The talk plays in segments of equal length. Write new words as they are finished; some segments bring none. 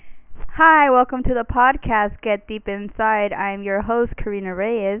Hi, welcome to the podcast Get Deep Inside. I'm your host, Karina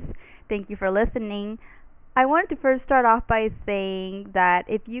Reyes. Thank you for listening. I wanted to first start off by saying that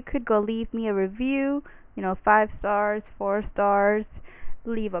if you could go leave me a review, 5 stars, 4 stars,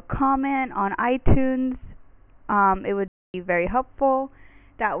 leave a comment on iTunes, it would be very helpful.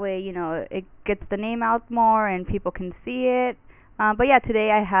 That way, it gets the name out more and people can see it. But yeah,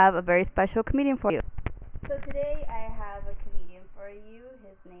 today I have a very special comedian for you. So today I have a comedian for you.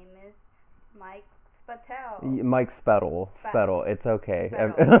 His name is Mike Spatel. Mike Spettle. Spettle. It's okay.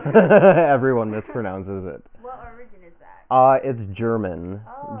 Spettle. Everyone mispronounces it. What origin is that? It's German.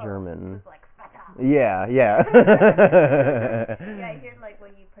 Oh, German. it's like Spatel. Yeah. Yeah, I hear like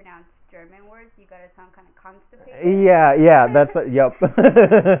when you pronounce German words, you gotta sound kind of constipated. Yeah. That's yep. So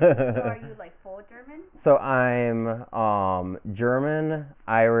are you like full German? So I'm German,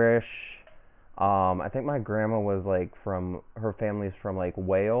 Irish. I think my grandma was like from her family's from like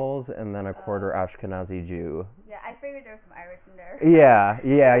Wales, and then a quarter Ashkenazi Jew. Yeah, I figured there was some Irish in there. Yeah,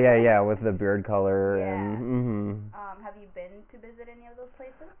 with the beard color Yeah. and Have you been to visit any of those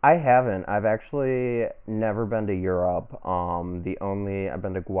places? I haven't. I've actually never been to Europe. I've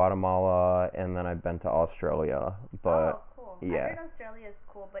been to Guatemala and then I've been to Australia. But Oh, cool. I yeah. heard Australia is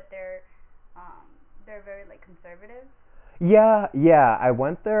cool, but they're very like conservative. Yeah. I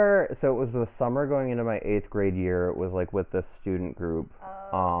went there. So it was the summer going into my 8th grade year. It was like with this student group.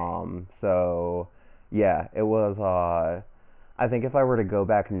 Oh, okay. So yeah, it was. I think if I were to go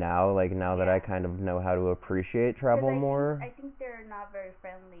back now, like now that I Yeah. kind of know how to appreciate 'Cause travel more. I think they're not very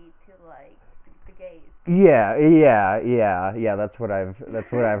friendly to like the gays. Yeah. That's what I've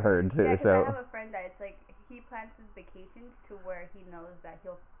heard too. Yeah, 'cause I So have a friend that it's like he plans his vacations to where he knows that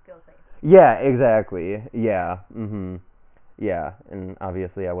he'll feel safe. yeah, exactly. Yeah, and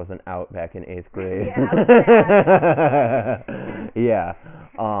obviously I wasn't out back in 8th grade. Yeah, I was gonna ask. Yeah.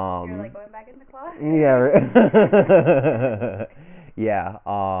 You're like going back in the closet. Yeah. Yeah.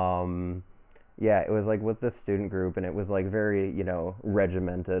 Yeah, it was like with this student group and it was like very,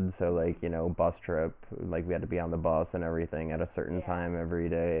 regimented, so like, bus trip, like we had to be on the bus and everything at a certain Yeah. time every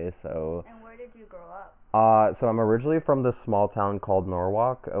day. So And where did you grow up? so I'm originally from this small town called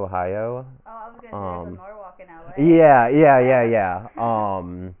Norwalk, Ohio. Oh, I was gonna say there's a Norwalk in LA. Yeah.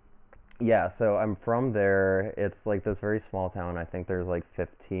 Yeah, so I'm from there. It's like this very small town. I think there's like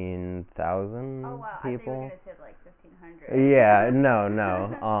 15,000 Oh wow, I thought you were people. gonna say like 1,500. Yeah, no.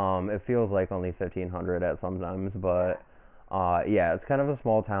 It feels like only 1,500 at sometimes, but yeah, it's kind of a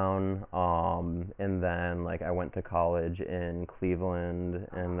small town. And then like I went to college in Cleveland,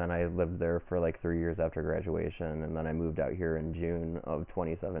 and then I lived there for like 3 years after graduation, and then I moved out here in June of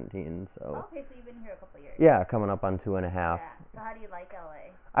 2017. So Okay, so you've been here a couple years. yeah, coming up on 2.5. Yeah. So how do you like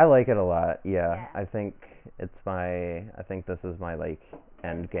LA? I like it a lot. Yeah, Yeah. I think I think this is my like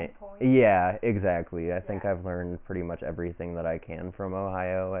end game. Point. Yeah, exactly. I think Yeah. I've learned pretty much everything that I can from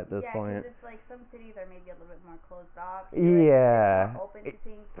Ohio at this Yeah, 'cause point. it's like some cities are maybe a little bit more closed off. Yeah. More open to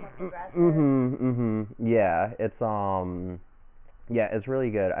things, more progressive. Yeah, yeah, it's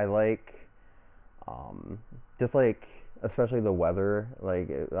really good. I like just like especially the weather, like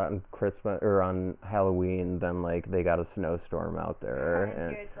on Christmas or on Halloween, then like they got a snowstorm out there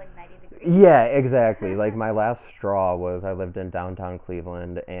and here it's like 90 degrees. yeah, exactly. Like my last straw was I lived in downtown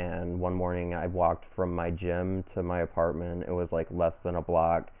Cleveland, and one morning I walked from my gym to my apartment. It was like less than a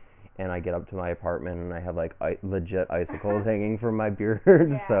block, and I get up to my apartment and I have like legit icicles hanging from my beard.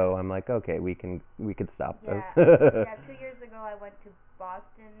 Yeah. So I'm like, okay, we could stop Yeah. this. Yeah, 2 years ago I went to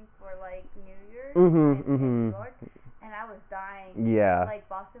Boston for like New Year's in New York, and I was dying. Yeah. Like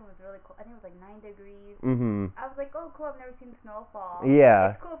Boston was really cold. I think it was like 9 degrees. I was like, oh cool, I've never seen snowfall.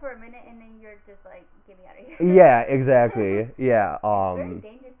 Yeah. It's cool for a minute, and then you're just like, get me out of here. Yeah, exactly. Yeah. It's very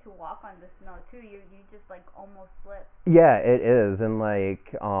dangerous to walk on the snow too. You just like almost slip. Yeah, it is, and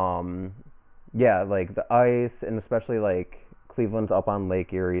like yeah, like the ice, and especially like Cleveland's up on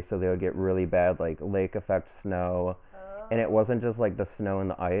Lake Erie, so they would get really bad like lake effect snow. And it wasn't just like the snow and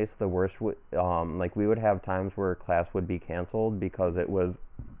the ice. The worst would like we would have times where class would be canceled because it was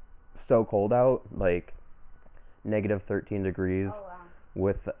so cold out, like negative 13 degrees Oh wow.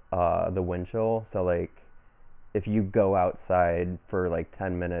 with the wind chill. So like if you go outside for like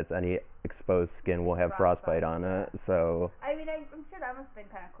 10 minutes, any exposed skin will have frostbite on it. So I mean, I'm sure that must have been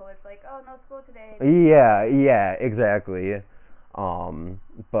kind of cool. It's like, oh, no school today. yeah, exactly.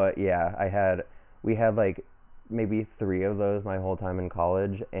 But yeah, we had like maybe 3 of those my whole time in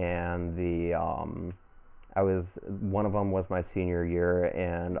college, and I was one of them was my senior year,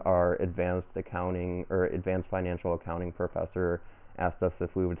 and our advanced accounting or advanced financial accounting professor asked us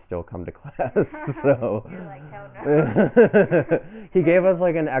if we would still come to class. So You're like, hell no. he gave us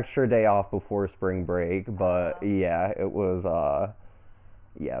like an extra day off before spring break, but Oh. yeah, it was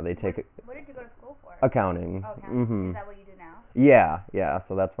yeah, they take What did you go to school for? accounting. Oh, accounting. Mhm. Is that what you do now? Yeah, yeah.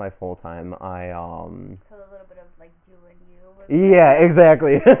 So that's my full time. So a little bit of like Jew and you. Was Yeah,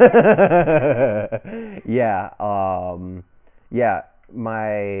 exactly. Yeah. Yeah,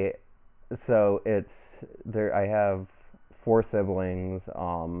 my so it's there I have four siblings.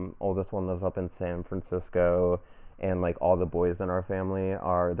 Oldest one lives up in San Francisco, and like all the boys in our family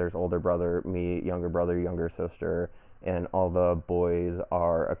are there's older brother, me, younger sister, and all the boys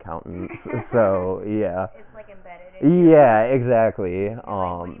are accountants. So, yeah. It's like embedded in you. Yeah, exactly. You're like,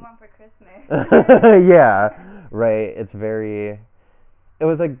 what do you want for Christmas? Yeah, right. It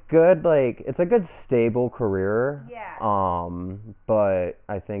was a good it's a good stable career. Yeah. But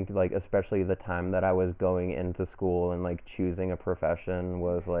I think like especially the time that I was going into school and like choosing a profession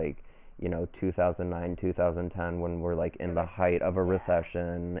was like, 2009, 2010 when we're like in the height of a Yeah.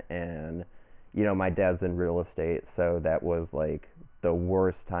 recession, and my dad's in real estate, so that was like the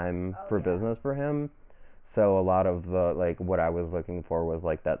worst time Oh, for yeah. business for him. So a lot of the like what I was looking for was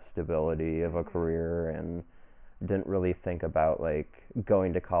like that stability of a Mhm. career, and didn't really think about like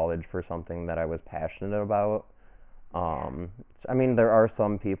going to college for something that I was passionate about. Yeah. I mean, there are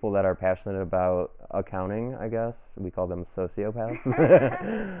some people that are passionate about accounting, I guess. We call them sociopaths.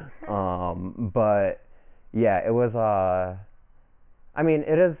 But yeah, it was I mean,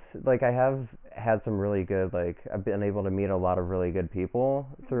 it is like I have had some really good I've been able to meet a lot of really good people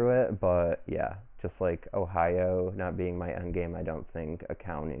through Mhm. it, but yeah, just like Ohio not being my end game, I don't think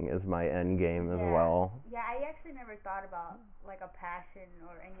accounting is my end game as Yeah. well. Yeah, I actually never thought about like a passion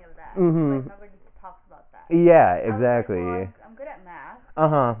or any of that. Like Mhm. nobody talks about that. Yeah, I was like, well, exactly. I'm good at math.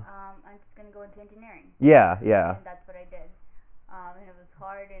 Uh-huh. I'm just gonna go into engineering, Yeah, yeah. and that's what I did. And it was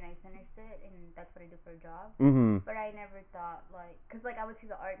hard, and I finished it, and that's what I do for a job. Mhm. But I never thought cause like I would see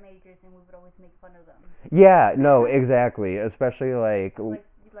the art majors, and we would always make fun of them. Yeah, no, exactly. Especially Like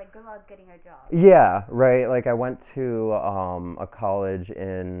good luck getting a job. yeah, right. Like I went to a college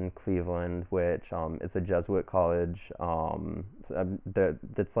in Cleveland, which is a Jesuit college.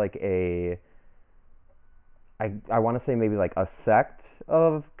 That's like I want to say maybe like a sect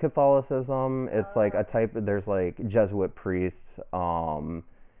of Catholicism. It's like a type. There's like Jesuit priests,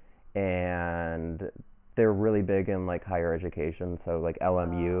 and they're really big in like higher education. So like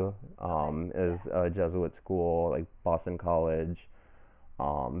LMU is a Jesuit school, like Boston College.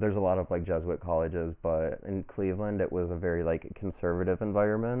 There's a lot of like Jesuit colleges, but in Cleveland it was a very like conservative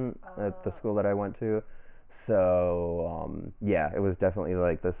environment at the school that I went to. So yeah, it was definitely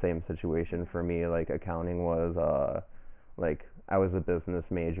like the same situation for me. Like accounting was like I was a business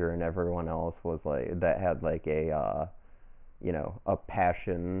major, and everyone else was like that had like a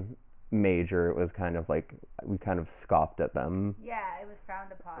passion major. It was kind of like we kind of scoffed at them. Yeah, it was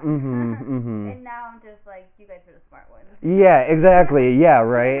frowned upon. Mhm. And now I'm just like, you guys are the smart ones. Yeah, exactly. Yeah,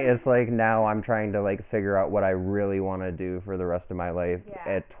 right. It's like now I'm trying to like figure out what I really want to do for the rest of my life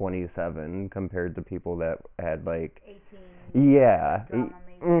Yeah. at 27 compared to people that had like 18. yeah. Drama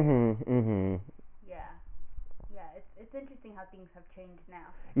major. Mhm. Yeah. Yeah, it's interesting how things have changed now.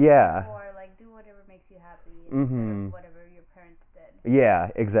 Yeah. Before, like, do whatever makes you happy instead of whatever your parents did. Yeah,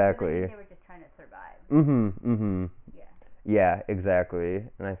 'Cause I exactly. think they were just trying to survive. Yeah. Yeah, exactly.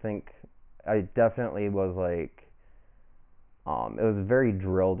 And I think I definitely was like it was very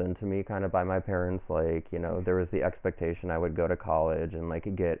drilled into me kind of by my parents, like, there was the expectation I would go to college and like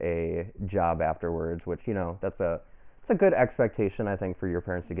get a job afterwards, which, it's a good expectation I think for your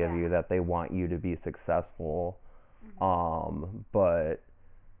parents to give Yeah. you, that they want you to be successful. Mhm. But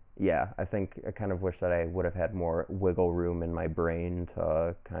yeah, I think I kind of wish that I would have had more wiggle room in my brain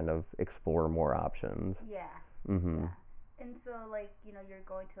to kind of explore more options. Yeah. Mhm. Yeah. And so, like, you're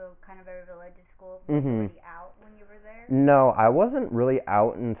going to kind of a religious school. Were you Mhm. already out when you were there? No, I wasn't really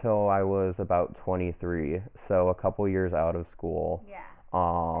out until I was about 23, so a couple years out of school. Yeah. 'Cause you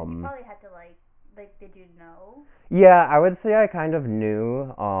Um, probably had to did you know? yeah, I would say I kind of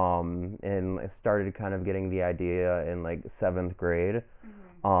knew, and I started kind of getting the idea in like 7th grade.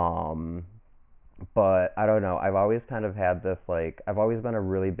 Mhm. Um, but I don't know. I've always kind of had this I've always been a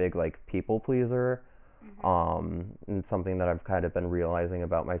really big like people pleaser. Mhm. And something that I've kind of been realizing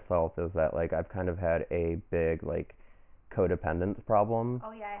about myself is that like I've kind of had a big like codependence problem.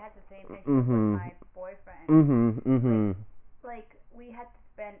 Oh yeah, I had the same issue with Mhm. my boyfriend. Mhm. Mhm. Like we had to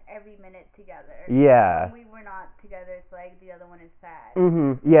spend every minute together. Yeah. When we were not together, it's like the other one is sad.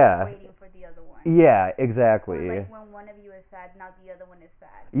 Mhm. Yeah. Waiting for the other one. Yeah, Or exactly. like when one of you is sad, now the other one is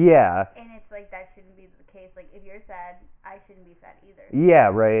sad. Yeah. And it's like that shouldn't be the case. Like if you're sad, I shouldn't be sad either. Yeah,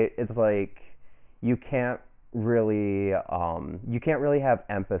 right. It's like you can't you can't really have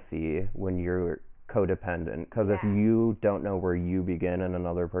empathy when you're codependent because if Yeah. you don't know where you begin and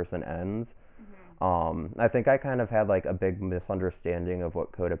another person ends, Mhm. I think I kind of had like a big misunderstanding of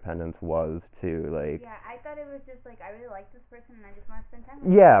what codependence was too. Like, Yeah, I thought it was just like I really like this person and I just want to spend time with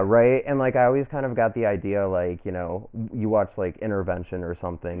them. yeah, right. And like I always kind of got the idea like, you watch like Intervention or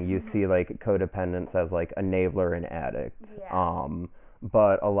something, you see like codependence as like a enabler and addict. Yeah.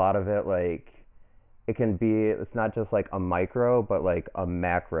 But a lot of it like it can be it's not just like a micro but like a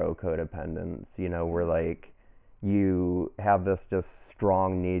macro codependence, where like you have this just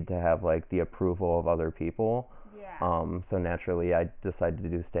strong need to have like the approval of other people. Yeah. So naturally I decided to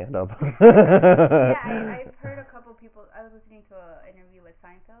do stand up. Yeah, I've heard a couple people. I was listening to an interview with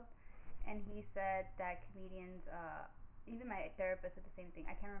Seinfeld, and he said that comedians, even my therapist said the same thing.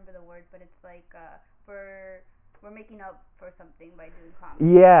 I can't remember the word, but it's like we're making up for something by doing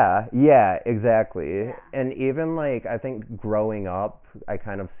comedy. Yeah, yeah, exactly. Yeah. And even like I think growing up, I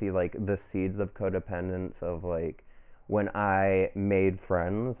kind of see like the seeds of codependence of like when I made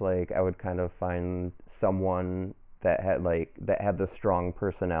friends, like I would kind of find someone that had the strong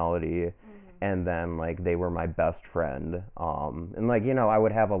personality and then like they were my best friend. And like, I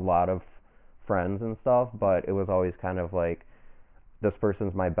would have a lot of friends and stuff, but it was always kind of like this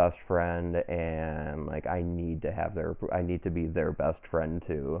person's my best friend and like I need to be their best friend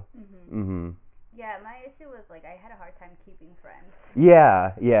too. Mhm. Yeah, my issue was like I had a hard time keeping friends.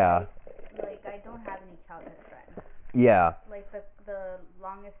 Yeah, yeah. Like I don't have any childhood friends. Yeah. Like the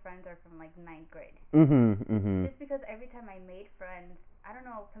longest friends are from like ninth grade. Mhm. Just because every time I made friends, I don't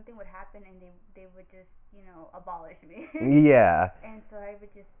know, something would happen and they would just, abolish me. Yeah. And so I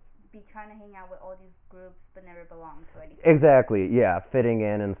would just be trying to hang out with all these groups but never belong to any. Exactly. Yeah, fitting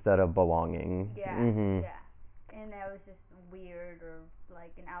in instead of belonging. Yeah, Mhm. yeah. And I was just weird or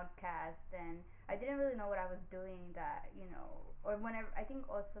like an outcast, and I didn't really know what I was doing that, or whenever, I think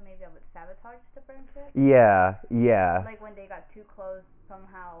also maybe I would sabotage the friendship. Yeah, yeah. Like when they got too close,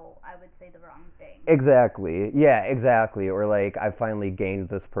 somehow I would say the wrong thing. Exactly. Yeah, exactly. Or like I finally gained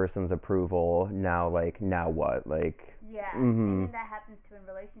this person's approval. Now what? Like Yeah, and mhm. then that happens too in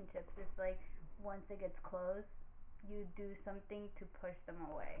relationships. It's like once it gets close, you do something to push them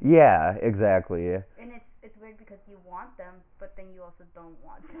away. Yeah, exactly. And it's weird because you want them, but then you also don't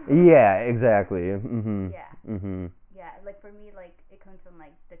want them. Yeah, exactly. Mhm. Yeah. Mhm. Yeah, like for me, like it comes from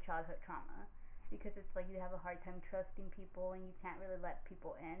like the childhood trauma, because it's like you have a hard time trusting people and you can't really let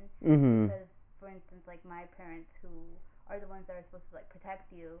people in. Mhm. Because, for instance, like my parents, who are the ones that are supposed to like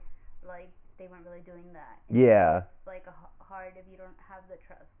protect you, like they weren't really doing that. And Yeah. it's like hard if you don't have the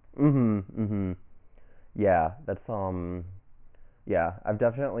trust. Mhm. Mhm. Yeah, that's yeah, I've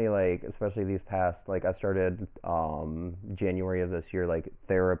definitely like especially these past like I started January of this year like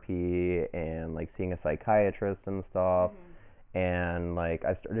therapy and like seeing a psychiatrist and stuff. And like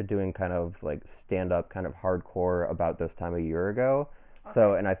I started doing kind of like stand up kind of hardcore about this time a year ago. So,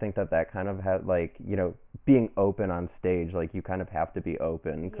 Okay. and I think that kind of had like, being open on stage, like you kind of have to be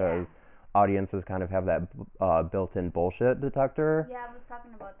open because audiences kind of have that built-in bullshit detector. Yeah, I was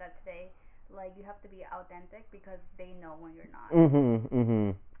talking about that today. Like you have to be authentic because they know when you're not. Mhm.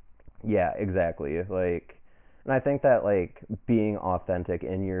 Mhm. Yeah, exactly. Like, and I think that like being authentic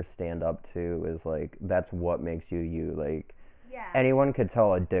in your stand up too is like that's what makes you you. Like Yeah. anyone could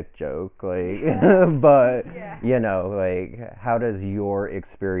tell a dick joke, like Yeah. but Yeah. like how does your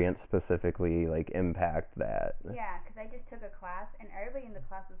experience specifically like impact that? Yeah, because I just took a class and everybody in the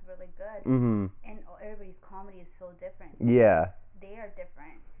class was really good, Mhm. and everybody's comedy is so different. Yeah. They are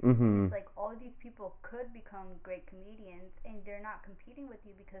different. And Mhm. it's like all these people could become great comedians, and they're not competing with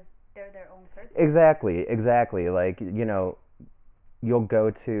you because they're their own person. Exactly, exactly. Like, you'll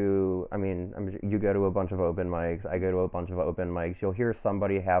go to you go to a bunch of open mics, I go to a bunch of open mics, you'll hear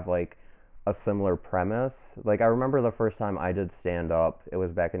somebody have like a similar premise. Like I remember the first time I did stand up, it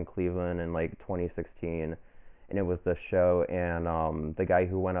was back in Cleveland in like 2016, and it was this show, and the guy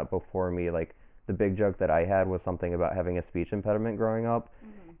who went up before me, like the big joke that I had was something about having a speech impediment growing up.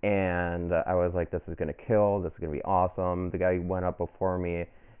 And I was like, this is gonna kill, this is gonna be awesome. The guy who went up before me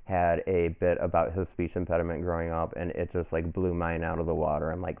had a bit about his speech impediment growing up, and it just like blew mine out of the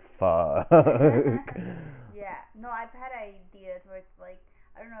water. I'm like, fuck. Yeah. No, I've had ideas where it's like,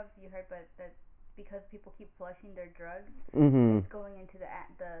 I don't know if you heard, but that because people keep flushing their drugs, Mhm. it's going into the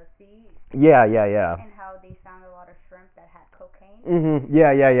sea, Yeah, yeah, yeah. and how they found a lot of shrimp that had cocaine. Mhm.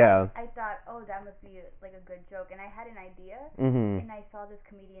 Yeah, yeah, yeah. I thought, oh, that must be like a good joke, and I had an idea, Mhm. and I saw this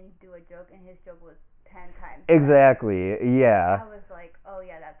comedian do a joke, and his joke was 10 times better. Exactly. Yeah. I was like, oh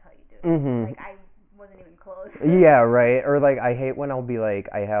yeah, that's how you do it. Mhm. Like I wasn't even close. Yeah, right. Or like I hate when I'll be like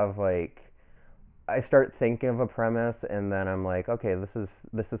I have like I start thinking of a premise and then I'm like, okay, this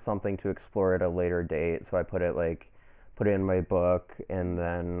is something to explore at a later date, so I put it in my book and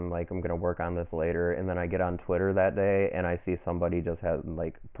then like I'm gonna work on this later and then I get on Twitter that day and I see somebody just had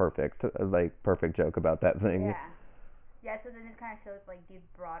perfect joke about that thing. Yeah. Yeah, so then it kind of shows like these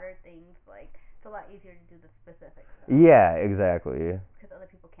broader things. Like it's a lot easier to do the specific stuff Yeah, exactly. because other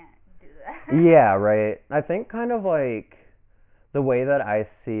people can't do that. Yeah, right. I think kind of like the way that I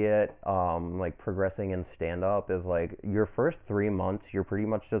see it, like progressing in stand up is like your first 3 months, you're pretty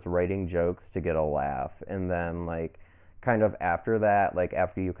much just writing jokes to get a laugh. And then, like, kind of after that, like,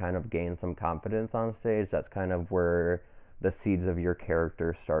 after you kind of gain some confidence on stage, that's kind of where the seeds of your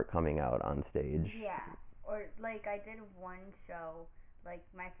character start coming out on stage. Yeah. Or like I did one show, like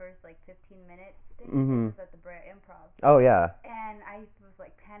my first like 15 minute thing. Mhm. It was at the Brea Improv, Oh, yeah. and I was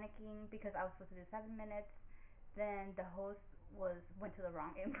like panicking because I was supposed to do 7 minutes. Then the host went to the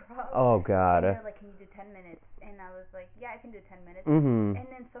wrong improv. Oh, And God. they're like, "Can you do 10 minutes?" And I was like, "Yeah, I can do 10 minutes." Mhm. And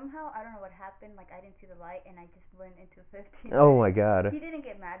then somehow I don't know what happened. Like I didn't see the light, and I just went into 15 Oh, my minutes. God. He didn't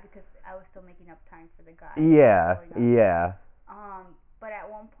get mad because I was still making up time for the guy. Yeah, Going up. yeah. But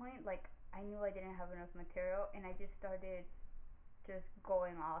at one point, like I knew I didn't have enough material, and I just started just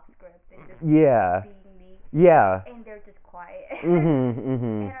going off script and just Yeah. being me, Yeah. and they're just quiet. Mhm,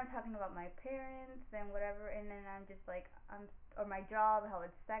 mhm. And I'm talking about my parents and whatever, and then I'm just like, or my job, how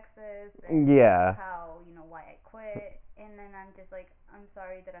it's sexist, and Yeah. how, why I quit, and then I'm just like, I'm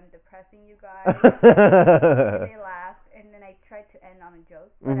sorry that I'm depressing you guys, and they laughed, and then I tried to end on a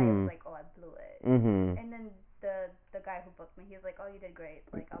joke, but I was like, oh, I blew it, Mhm. and then the guy who booked me, he was like, oh, you did great,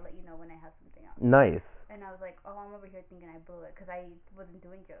 like, I'll let you know when I have something else. Nice. And I was like, oh, I'm over here thinking I blew it, because I wasn't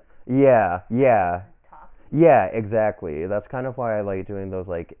doing jokes. Yeah, I yeah. was just talking. Yeah, exactly. That's kind of why I like doing those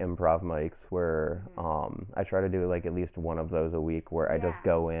like improv mics where I try to do like at least one of those a week where I just Yeah.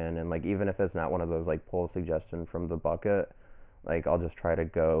 go in and like even if it's not one of those like pull suggestion from the bucket, like I'll just try to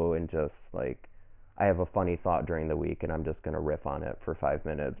go and just like I have a funny thought during the week and I'm just gonna riff on it for 5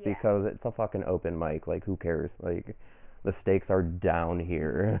 minutes Yeah. because it's a fucking open mic. Like who cares? Like the stakes are down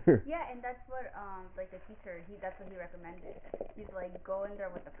here. Yeah, and that's what like the teacher that's what he recommended. He's like, go in there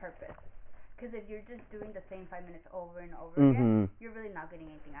with a purpose. Because if you're just doing the same 5 minutes over and over again, you're really not getting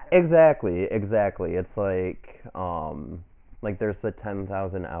anything out of it. Exactly, exactly. It's like there's the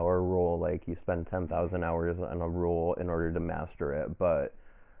 10,000 hour rule. Like you spend 10,000 hours on a rule in order to master it. But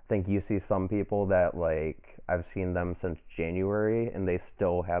I think you see some people that like I've seen them since January and they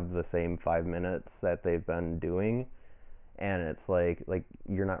still have the same 5 minutes that they've been doing. And it's like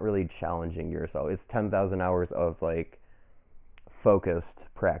you're not really challenging yourself. It's 10,000 hours of like focused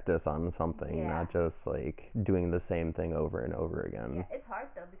practice on something, Yeah. not just like doing the same thing over and over again. Yeah, it's hard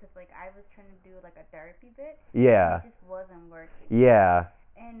though because like I was trying to do like a therapy bit. Yeah. And it just wasn't working. Yeah.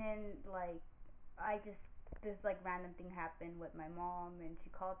 And then like I just this like random thing happened with my mom and she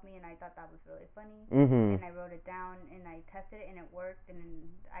called me and I thought that was really funny. Mhm. And I wrote it down and I tested it and it worked and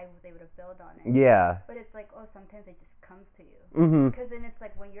I was able to build on it. Yeah. But it's like, oh, sometimes it just comes to you. Mhm. Because then it's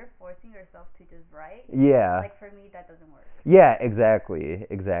like when you're forcing yourself to just write. Yeah. Like for me, that doesn't work. Yeah, exactly.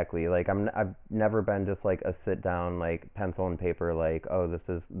 Exactly. Like I've never been just like a sit down like pencil and paper like, oh, this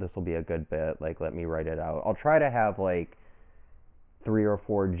will be a good bit, like let me write it out. I'll try to have like 3 or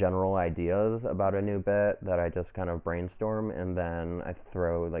 4 general ideas about a new bit that I just kind of brainstorm and then I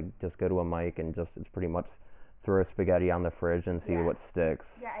throw like just go to a mic and just it's pretty much throw spaghetti on the fridge and see Yeah. what sticks.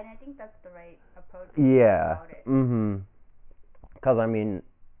 Yeah, and I think that's the right approach. Yeah. About it. Mhm. Cuz I mean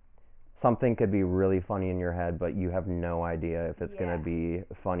something could be really funny in your head but you have no idea if it's going to be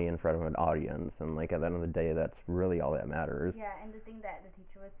funny in front of an audience and like at the end of the day that's really all that matters. Yeah, and the thing that the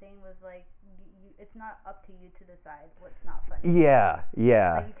teacher was saying was like it's not up to you to decide what's not funny. Yeah,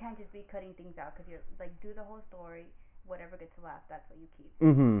 yeah. Like you can't just be cutting things out because you're like do the whole story, whatever gets a laugh, that's what you keep.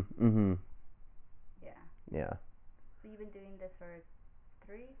 Mhm. Mhm. Yeah. Yeah. So you've been doing this for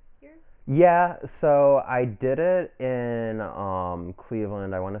 3 years? Yeah, so I did it in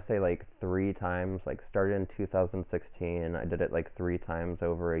Cleveland. I want to say like 3 times. Like started in 2016. I did it like 3 times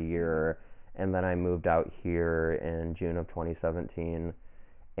over a year, and then I moved out here in June of 2017.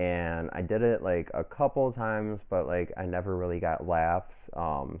 And I did it like a couple times, but like I never really got laughs.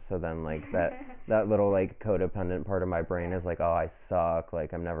 So then like that little like codependent part of my brain is like, oh, I suck.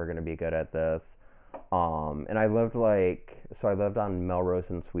 Like I'm never gonna be good at this. And I lived like, so I lived on Melrose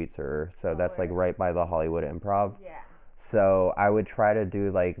and Sweetser, so that's like right by the Hollywood Improv. Yeah. So I would try to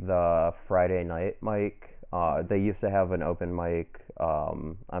do like the Friday night mic. They used to have an open mic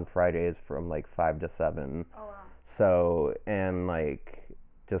on Fridays from like 5 to 7. Oh wow. So and like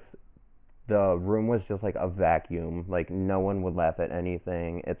just the room was just like a vacuum. Like no one would laugh at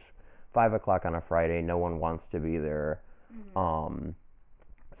anything. It's 5 o'clock on a Friday. No one wants to be there. Mhm. Um,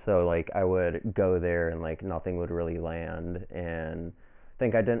 so like I would go there and like nothing would really land, and I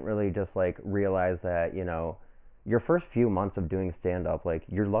think I didn't really just like realize that, your first few months of doing stand up, like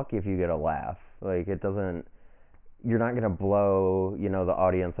you're lucky if you get a laugh. Like it doesn't you're not going to blow, the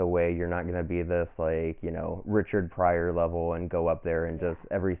audience away. You're not going to be this like, Richard Pryor level and go up there and Yeah. just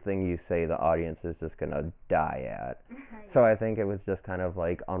everything you say the audience is just going to die at. So Yeah. I think it was just kind of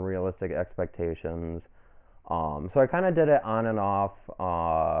like unrealistic expectations. So I kind of did it on and off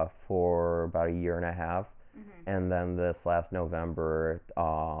for about a year and a half, Mhm. and then this last November,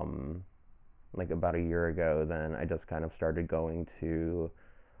 like about a year ago, then I just kind of started going to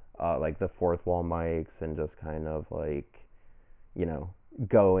like the fourth wall mics and just kind of like, you know,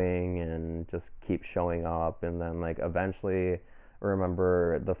 going and just keep showing up, and then like eventually, I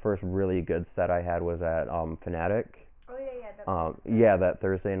remember the first really good set I had was at Fanatic. Oh yeah, yeah. Yeah, that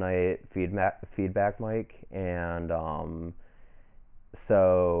Thursday night feedback mic, and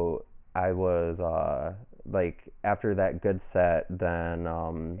so I was like after that good set, then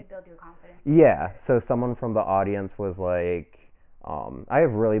It builds your confidence. yeah, so someone from the audience was like, I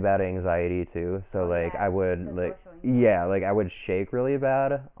have really bad anxiety too, so Oh like yeah. I would The like, social anxiety. yeah, like I would shake really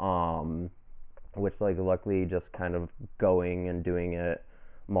bad, which like luckily just kind of going and doing it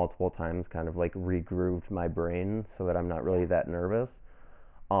multiple times kind of like regrooved my brain so that I'm not really Yeah. that nervous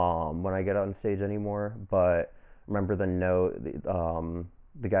when I get on stage anymore. But remember the note,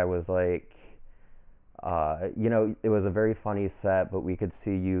 the guy was like, it was a very funny set, but we could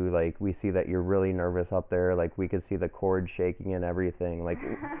see you, like, we see that you're really nervous up there. Like, we could see the chord shaking and everything. Like,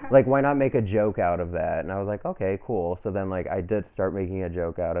 why not make a joke out of that? And I was like, okay, cool. So then, like, I did start making a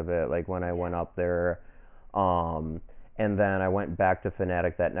joke out of it, like, when I went Yeah. up there. Um, and then I went back to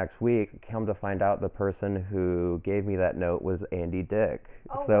Fanatic that next week. Come to find out, the person who gave me that note was Andy Dick.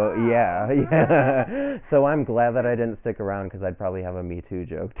 Oh So wow. yeah, yeah. So I'm glad that I didn't stick around because I'd probably have a Me Too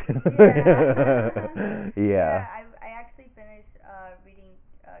joke too. Yeah. Yeah. Yeah, I actually finished reading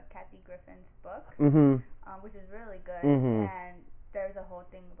Kathy Griffin's book, Mhm. which is really good, Mhm. and there's a whole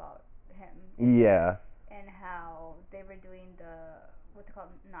thing about him in there, Yeah. and how they were doing the what's it called,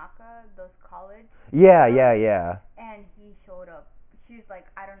 NACA, those college Yeah. Yeah. exams, Yeah. and he showed up. She's like,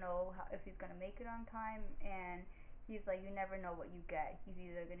 I don't know if he's gonna make it on time, and he's like, you never know what you get. He's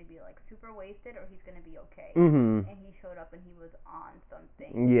either gonna be like super wasted or he's gonna be okay. Mhm. And he showed up and he was on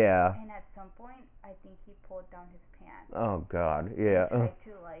something. Yeah. And at some point, I think he pulled down his pants Oh God. and Yeah. tried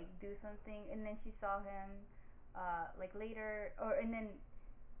to like do something. And then she saw him, like later, and then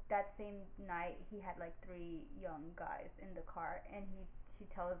that same night he had like three young guys in the car, and she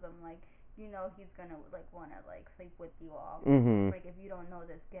tells them like, he's gonna like wanna like sleep with you all. Mhm. Like if you don't know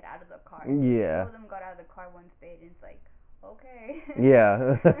this, get out of the car. Yeah. Two of them got out of the car one spade, and it's like, okay.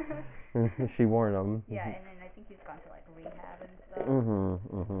 Yeah. She warned him. Yeah, and then I think he's gone to like rehab and stuff. Mhm.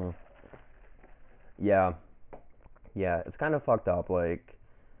 Mhm. Yeah. Yeah. It's kind of fucked up. Like,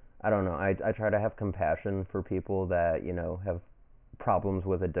 I don't know. I try to have compassion for people that have problems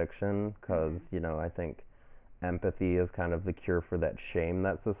with addiction, because Mhm. I think empathy is kind of the cure for that shame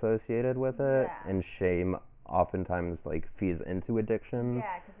that's associated with it, Yeah. and shame oftentimes like feeds into addiction.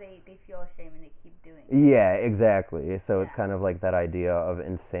 Yeah, because they feel ashamed and they keep doing it. Yeah, exactly. So it's Yeah. kind of like that idea of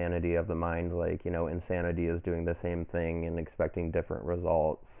insanity of the mind, like, insanity is doing the same thing and expecting different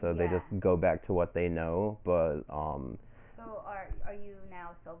results. So they Yeah. just go back to what they know, but So are you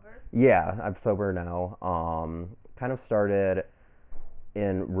now sober? yeah, I'm sober now. Kind of started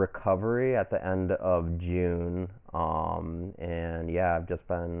in recovery at the end of June. And yeah, I've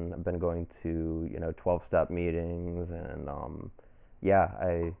been going to 12-step meetings, and yeah,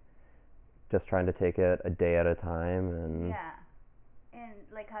 I just trying to take it a day at a time. And Yeah. And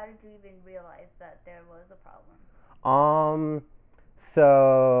like, how did you even realize that there was a problem? um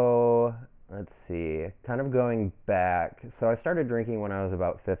so let's see, kind of going back. So I started drinking when I was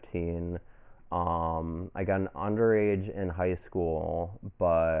about 15. I got an underage in high school,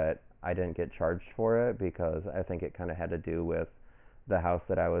 but I didn't get charged for it because I think it kind of had to do with the house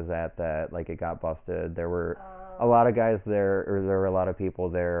that I was at, that like it got busted. There were a Oh. lot of guys there, or there were a lot of people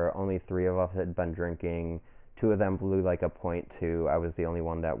there. Only three of us had been drinking. Two of them blew like a .2. I was the only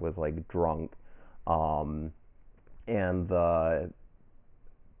one that was like drunk. And the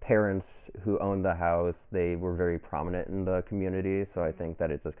parents who owned the house, they were very prominent in the community, so I Mhm. think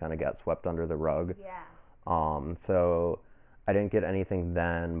that it just kind of got swept under the rug. Yeah. So I didn't get anything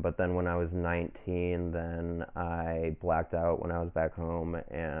then, but then when I was 19, then I blacked out when I was back home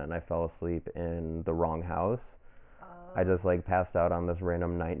and I fell asleep in the wrong house. I Oh. just like passed out on this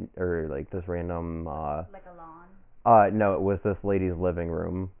random night or like this random Like a lawn. no, it was this lady's living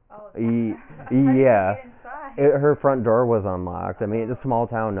room. Oh. How did you Yeah. get inside? Her front door was unlocked. I mean, it's a Oh. small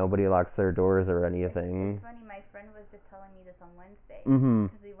town. Nobody locks their doors or It's anything. funny. My friend was just telling me this on Wednesday Mhm.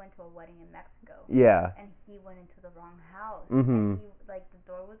 because we went to a wedding in Mexico, Yeah. and he went into the wrong house, and Mhm. he like the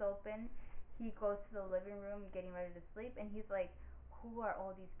door was open. He goes to the living room, getting ready to sleep, and he's like, "Who are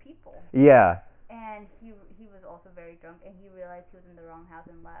all these people?" Yeah. And he was also very drunk, and he realized he was in the wrong house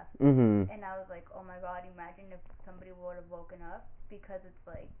and left. Mhm. And I was like, "Oh my God! Imagine if somebody would have woken up because it's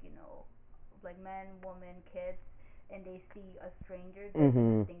like like men, women, kids, and they see a stranger, they're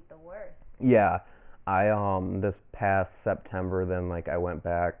gonna Mhm. think the worst." Yeah. I this past September then like I went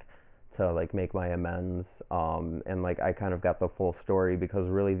back to like make my amends and like I kind of got the full story because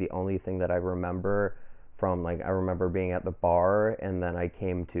really the only thing that I remember from like I remember being at the bar and then I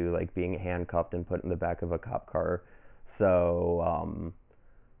came to like being handcuffed and put in the back of a cop car. So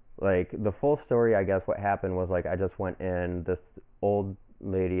like the full story I guess what happened was like I just went in, this old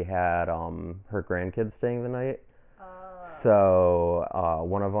lady had her grandkids staying the night, Oh. so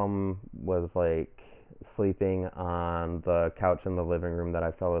one of them was like sleeping on the couch in the living room that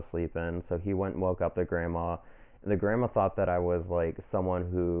I fell asleep in. So he went and woke up the grandma. The grandma thought that I was like someone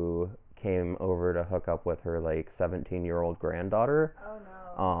who came over to hook up with her like 17-year-old granddaughter. Oh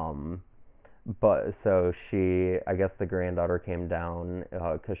no. But so she, I guess the granddaughter came down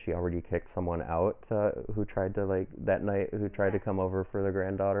because she already kicked someone out who tried to like that night who tried to Yeah. come over for the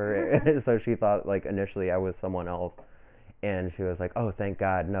granddaughter. So she thought like initially I was someone else and she was like, "Oh, thank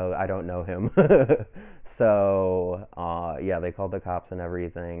God, no, I don't know him." So, yeah, they called the cops and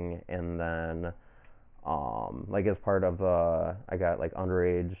everything, and then, like as part of, I got like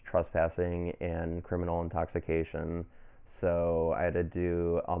underage trespassing and criminal intoxication. So I had to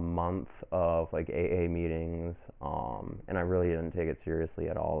do a month of like AA meetings, and I really didn't take it seriously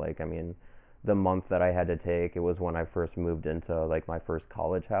at all. Like, I mean, the month that I had to take, it was when I first moved into like my first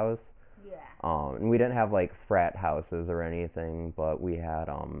college house. Yeah. And we didn't have like frat houses or anything, but we had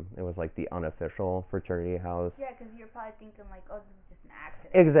it was like the unofficial fraternity house. Yeah, because you're probably thinking like, oh, this is just an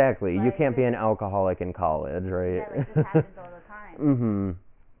accident. Exactly. You Like can't be this. an alcoholic in college, right? Yeah, like this happens all the time. Mhm.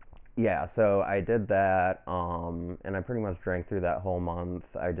 Yeah, so I did that, and I pretty much drank through that whole month.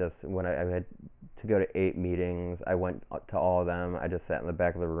 I just when I had to go to 8 meetings, I went to all of them. I just sat in the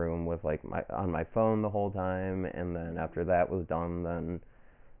back of the room with like my on my phone the whole time, and then after that was done, then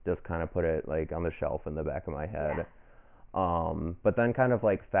just kind of put it like on the shelf in the back of my head. Yeah. But then kind of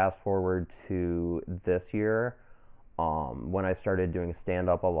like fast forward to this year, when I started doing stand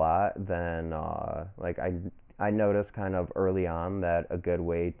up a lot, then like I noticed kind of early on that a good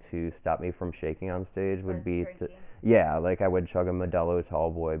way to stop me from shaking on stage Was would be to drinking. yeah, like I would chug a Modelo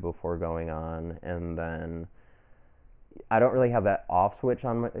Tallboy before going on, and then I don't really have that off switch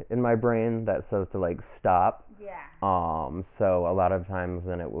on in my brain that says to like stop. Yeah. So a lot of times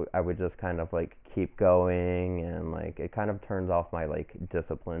then I would just kind of like keep going and like it kind of turns off my like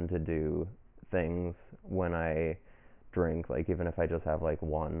discipline to do things when I drink, like even if I just have like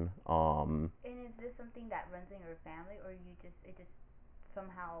one. And is this something that runs in your family, or it just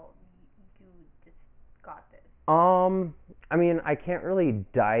somehow you just got this? Um, I mean, I can't really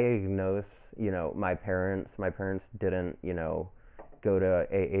diagnose, my parents. My parents didn't, go to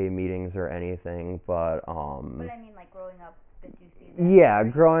AA meetings or anything, but But I mean, like growing up, did you see them yeah,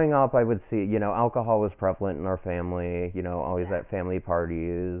 drink? growing up, I would see, alcohol was prevalent in our family, always Yeah. at family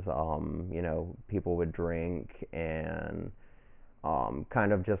parties, people would drink and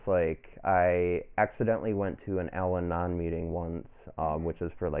kind of just like I accidentally went to an Al-Anon meeting once, Mhm. which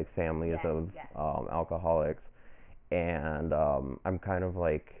is for like families Yes. of Yes. alcoholics, and I'm kind of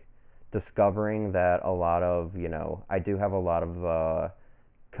like discovering that a lot of, I do have a lot of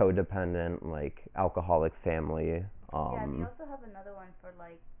codependent like alcoholic family. Yeah. They Um, also have another one for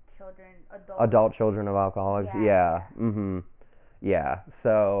like children, adults. Adult children of alcoholics. Yeah. Yeah. Yeah. Mhm. Yeah.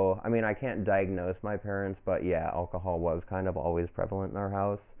 So, I mean, I can't diagnose my parents, but yeah, alcohol was kind of always prevalent in our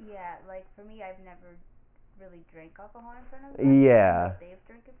house. Yeah. Like for me, I've never really drank alcohol in front of them. Yeah. They've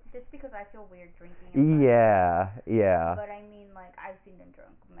drank it just because I feel weird drinking in front of them. Yeah. Yeah. But I mean, like I've seen them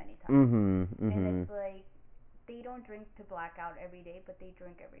drunk many times, Mhm. and Mhm. it's like they don't drink to black out every day, but they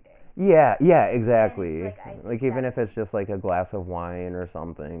drink every day. Yeah, yeah, And exactly. it's like I Like think even that's if it's just like a glass of wine or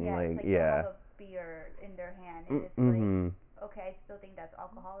something, yeah, it's like like they'll yeah. have a beer in their hand, and it's like Mhm. okay, I still think that's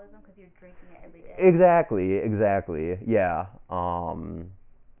alcoholism because you're drinking it every day. Exactly. Yeah.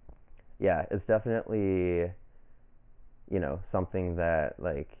 Yeah, it's definitely, something that,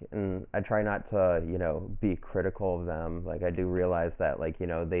 like, and I try not to, be critical of them. Like, I do realize that, like,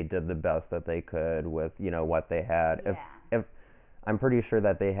 they did the best that they could with, what they had. If Yeah. if I'm pretty sure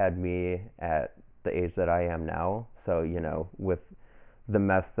that they had me at the age that I am now. So, with the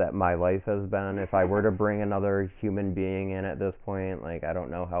mess that my life has been, if I were to bring another human being in at this point, like, I don't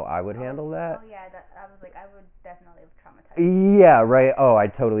know how I would handle that. Oh yeah, that I was like I would definitely have traumatized Yeah, right. Oh, I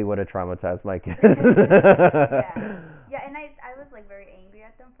totally would have traumatized my kids. yeah. Yeah, and I was like very angry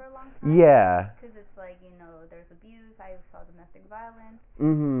at them for a long time. Yeah. Because it's like there's abuse. I saw domestic violence,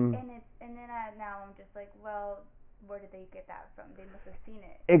 Mhm. and then now I'm just like, well, where did they get that from? They must have seen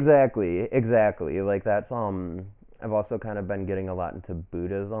it. Exactly. Like that's I've also kind of been getting a lot into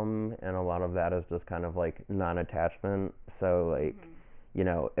Buddhism, and a lot of that is just kind of like non-attachment. So like,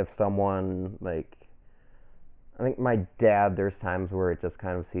 Mhm. if someone like, I think my dad, there's times where it just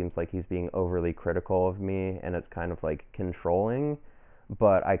kind of seems like he's being overly critical of me, and it's kind of like controlling.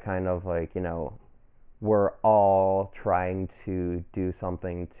 But I kind of like, we're all trying to do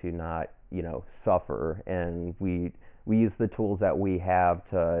something to not, suffer, and we use the tools that we have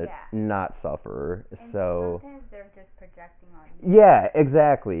to Yeah. not suffer. And So sometimes they're just projecting on you. yeah,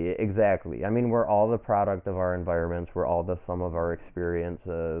 exactly. I mean, we're all the product of our environments. We're all the sum of our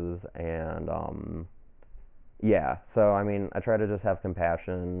experiences, and yeah. So I mean, I try to just have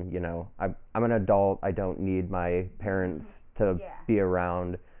compassion. I'm an adult. I don't need my parents to Yeah. be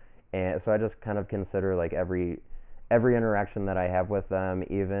around, and so I just kind of consider like every interaction that I have with them,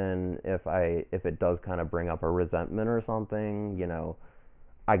 even if it does kind of bring up a resentment or something,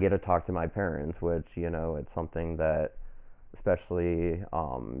 I get to talk to my parents, which it's something that, especially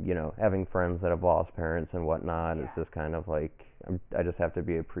having friends that have lost parents and whatnot, it's Yeah. just kind of like I just have to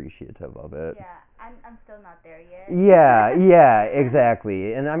be appreciative of it. Yeah. I'm still not there yet. Yeah,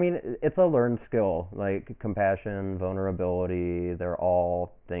 exactly. And I mean, it's a learned skill. Like compassion, vulnerability, they're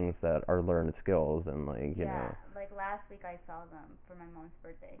all things that are learned skills, and like, Yeah, like last week I saw them for my mom's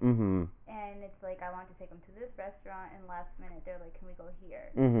birthday. Mhm. And it's like I wanted to take them to this restaurant, and last minute they're like, "Can we go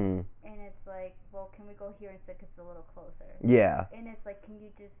here?" Mhm. And it's like, "Well, can we go here instead? 'Cause it's a little closer." Yeah. And it's like, "Can you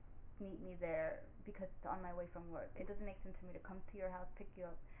just meet me there because it's on my way from work? It doesn't make sense for me to come to your house, pick you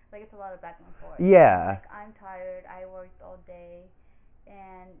up." Like it's a lot of back and forth. And Yeah. like I'm tired. I worked all day,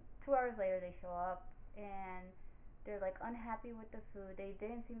 and 2 hours later they show up, and they're like unhappy with the food. They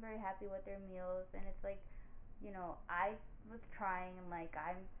didn't seem very happy with their meals, and it's like, I was trying, and like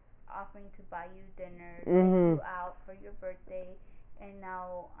I'm offering to buy you dinner, take Mhm. you out for your birthday, and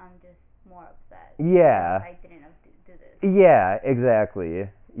now I'm just more upset because Yeah. I didn't do this. Yeah, exactly.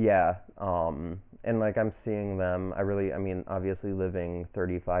 Yeah. And like I'm seeing them, I mean, obviously living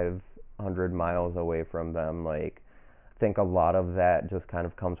 3,500 miles away from them, like I think a lot of that just kind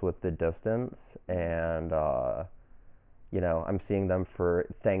of comes with the distance, and I'm seeing them for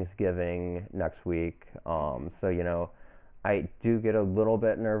Thanksgiving next week. So I do get a little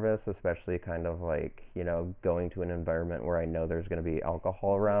bit nervous, especially kind of like, going to an environment where I know there's going to be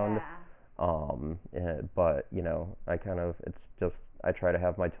alcohol around. Yeah. But I kind of, it's just, I try to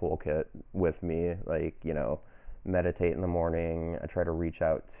have my toolkit with me, like, meditate in the morning. I try to reach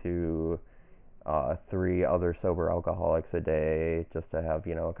out to 3 other sober alcoholics a day just to have,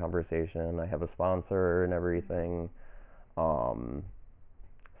 a conversation. I have a sponsor and everything. Um,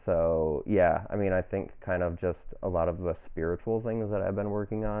 so yeah, I mean, I think kind of just a lot of the spiritual things that I've been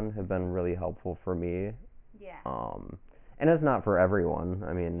working on have been really helpful for me. Yeah. Um, and it's not for everyone.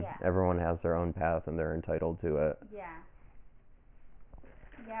 I mean, Yeah. everyone has their own path and they're entitled to it. Yeah.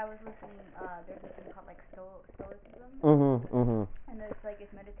 Yeah, I was listening. There's this thing called like stoicism, Mhm. and it's like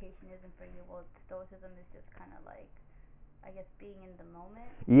if meditation isn't for you, well, stoicism is just kind of like, I guess, being in the moment.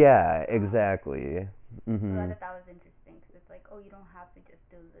 Yeah, exactly. So I Mhm. thought that was interesting because it's like, oh, you don't have to just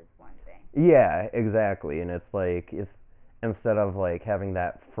do this one thing. Yeah, exactly. And it's like if instead of like having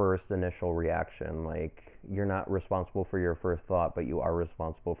that first initial reaction, like you're not responsible for your first thought, but you are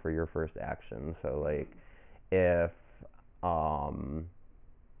responsible for your first action. So like Mhm. if um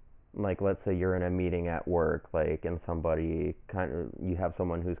like let's say you're in a meeting at work, like, and somebody kind of, you have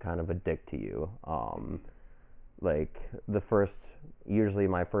someone who's kind of a dick to you, Mhm. like the first, usually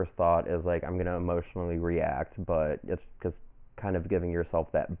my first thought is like I'm gonna emotionally react, but it's because kind of giving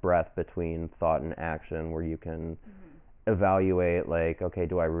yourself that breath between thought and action where you can Mhm. evaluate like, okay,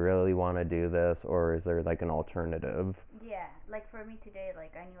 do I really want to do this, or is there like an alternative? Yeah, like for me today,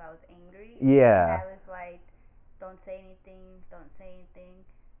 like I knew I was angry, and Yeah. I was like, don't say anything, don't say anything,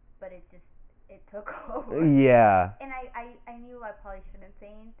 but it took over. Yeah. And I knew I probably shouldn't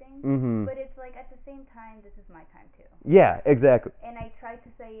say anything, Mhm. but it's like at the same time, this is my time too. Yeah, exactly. And I tried to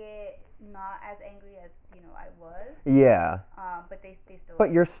say it not as angry as I was. Yeah. But they still.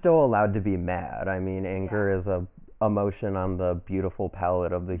 But you're still allowed to be mad. I mean, anger Yeah. is a emotion on the beautiful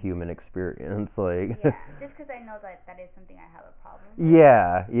palette of the human experience. Like. Yeah, just because I know that is something I have a problem with.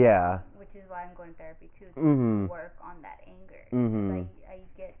 Yeah. Yeah. Which is why I'm going to therapy too, to Mhm. work on that anger. Mhm. I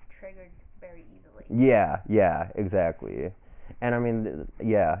get triggered very easily. Yeah. Yeah. Exactly. And I mean,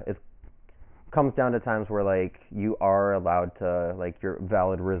 yeah, it comes down to times where like you are allowed to like your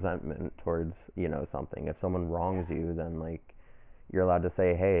valid resentment towards something. If someone wrongs you, then like you're allowed to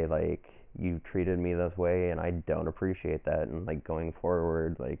say, hey, like you treated me this way and I don't appreciate that, and like going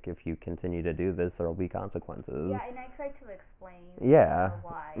forward, like if you continue to do this, there'll be consequences. Yeah, and I tried to explain Yeah.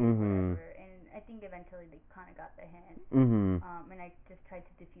 why Mhm. whatever, and I think eventually they kind of got the hint. Mhm. And I just tried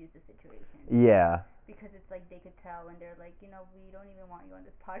to diffuse the situation. Yeah. Because it's like they could tell when they're like, we don't even want you on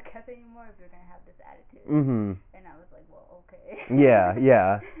this podcast anymore if you're gonna have this attitude. Mhm. And I was like, well, okay. Yeah.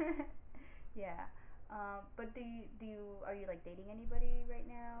 Yeah. Yeah. But are you like dating anybody right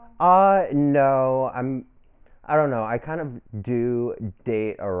now? No, I don't know. I kind of do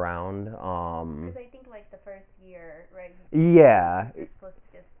date around. Because I think like the first year, right? Yeah. You're supposed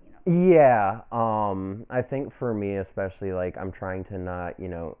to just, Yeah. I think for me especially, like I'm trying to not,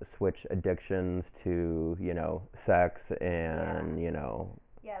 switch addictions to, sex and,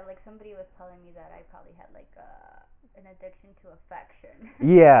 Yeah, like somebody was telling me that I probably had like an addiction to affection.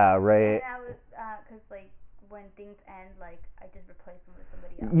 Yeah, right. And I was, cause like when things end, like I just replace them with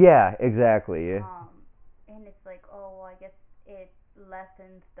somebody else. Yeah, exactly. And it's like, oh, well, I guess it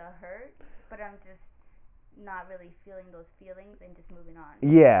lessens the hurt, but I'm just not really feeling those feelings and just moving on.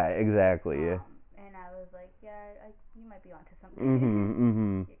 Yeah, exactly. And I was like, yeah, you might be onto something.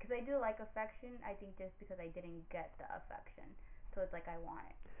 Mhm. Because I do like affection. I think just because I didn't get the affection, so it's like I want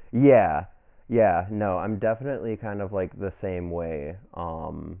it. Yeah. Yeah, no, I'm definitely kind of like the same way.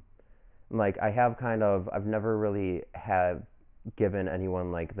 Like I've never really had given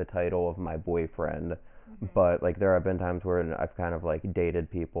anyone like the title of my boyfriend, but like there have been times where I've kind of like dated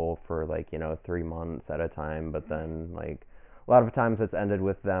people for like 3 months at a time, but then like a lot of times it's ended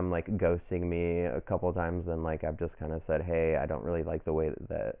with them like ghosting me a couple of times, and like I've just kind of said, hey, I don't really like the way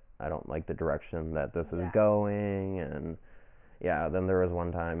that I don't like the direction that this is going. And yeah, then there was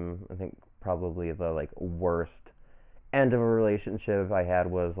one time, I think probably the like worst end of a relationship I had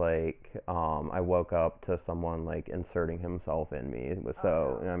was like I woke up to someone like inserting himself in me.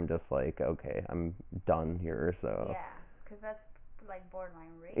 So no. I'm just like, okay, I'm done here. So Yeah, because that's like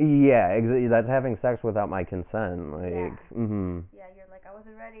borderline rape. yeah, that's having sex without my consent. Like, Yeah, you're like, I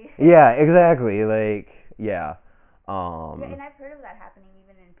wasn't ready. Yeah, exactly. Like, yeah. Yeah, and I've heard of that happening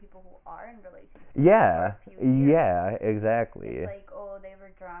even in people who are in relationships. Yeah. For a few years. Yeah, exactly. It's like, oh, they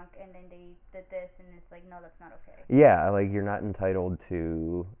were drunk and then they did this, and it's like, no, that's not okay. Yeah, like you're not entitled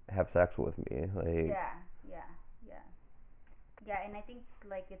to have sex with me. Like. Yeah, yeah, yeah. Yeah, and I think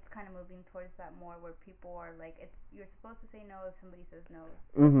like it's kind of moving towards that more, where people are like, it's you're supposed to say no if somebody says no.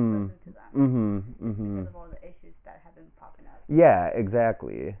 Listen to them. Because of all the issues that have been popping up. Yeah,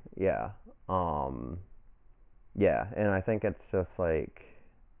 exactly. Yeah. Yeah, and I think it's just like,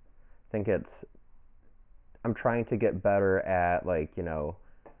 I think it's, I'm trying to get better at like,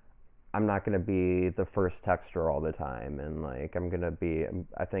 I'm not going to be the first texter all the time, and like I'm going to be,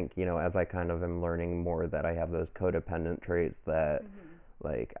 I think, as I kind of am learning more that I have those codependent traits that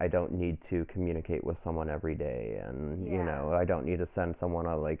like I don't need to communicate with someone every day, and I don't need to send someone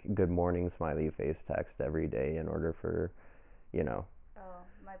a like good morning smiley face text every day in order for, Oh,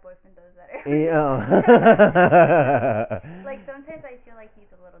 my boyfriend does that. Yeah. Like sometimes I feel like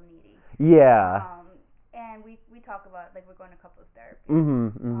he's a little needy. Yeah. And we talk about like we're going to couples therapy.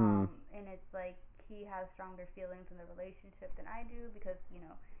 And it's like he has stronger feelings in the relationship than I do, because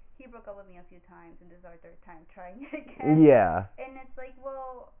he broke up with me a few times, and this is our third time trying it again. Yeah. And it's like,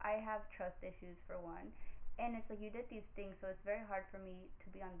 well, I have trust issues for one. And it's like, you did these things, so it's very hard for me to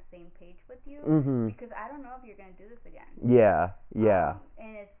be on the same page with you, because I don't know if you're gonna do this again. Yeah. Yeah.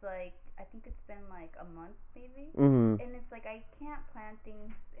 And it's like, I think it's been like a month maybe. And it's like, I can't plan things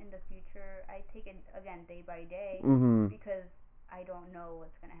in the future. I take it again day by day, because I don't know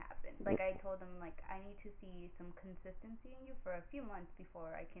what's gonna happen. Like I told him, like I need to see some consistency in you for a few months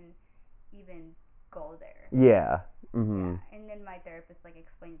before I can even go there. Yeah. Yeah. And then my therapist like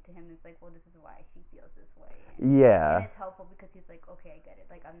explained it to him. It's like, well, this is why she feels this way. Yeah. And it's helpful because he's like, okay, I get it.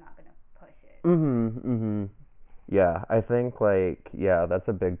 Like I'm not gonna push it. Yeah, I think like, yeah, that's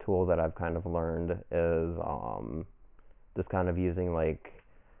a big tool that I've kind of learned is just kind of using like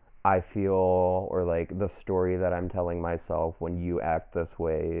I feel, or like the story that I'm telling myself when you act this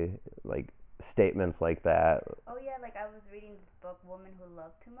way, like statements like that. Oh yeah, like I was reading this book, Woman Who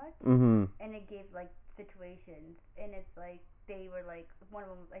Loved Too Much, Mhm. and it gave like situations, and it's like they were like one of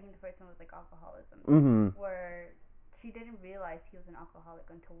them. I think the first one was like alcoholism, Mhm. where she didn't realize he was an alcoholic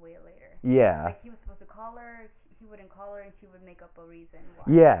until way later. Yeah. Like he was supposed to call her, he wouldn't call her, and she would make up a reason why.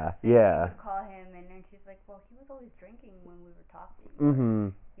 Yeah. Then she Yeah. would call him, and then she's like, "Well, he was always drinking when we were talking," or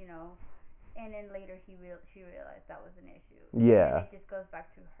Mhm. you know. And then later she realized that was an issue. And then Yeah. it just goes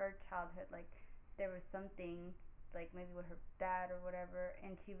back to her childhood, like there was something like maybe with her dad or whatever,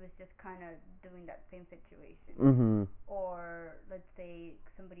 and she was just kind of doing that same situation. Mhm. Or let's say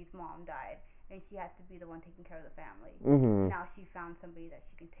somebody's mom died, and she has to be the one taking care of the family. Mhm. Now she found somebody that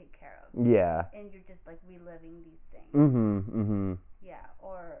she can take care of, Yeah. and you're just like reliving these things. Mhm. Mhm. Yeah.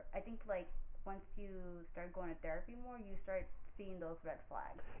 Or I think like once you start going to therapy more, you start seeing those red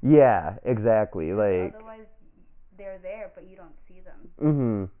flags. Yeah, exactly. 'Cause Like. otherwise, they're there, but you don't see them.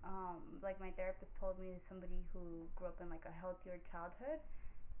 Mhm. Like my therapist told me, somebody who grew up in like a healthier childhood,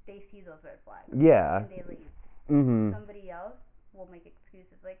 they see those red flags Yeah. and they leave. Mhm. Somebody else will make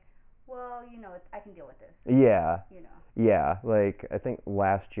excuses like, well, I can deal with this. Yeah. You know. Yeah, like I think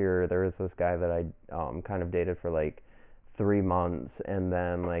last year there was this guy that I kind of dated for like 3 months, and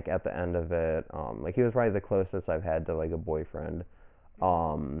then like at the end of it, like he was probably the closest I've had to like a boyfriend.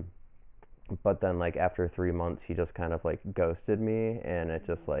 Um, but then like after 3 months, he just kind of like ghosted me, and it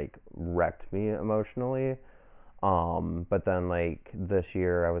just like wrecked me emotionally. But then like this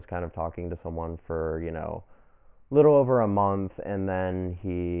year, I was kind of talking to someone for little over a month, and then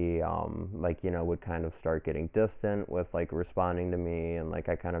he like would kind of start getting distant with like responding to me, and like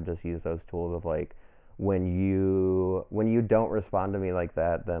I kind of just use those tools of like when you don't respond to me like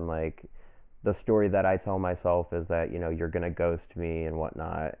that, then like the story that I tell myself is that you're gonna ghost me and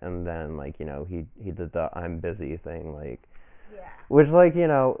whatnot, and then like he did the I'm busy thing, like Yeah. which like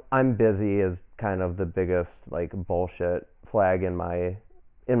I'm busy is kind of the biggest like bullshit flag in my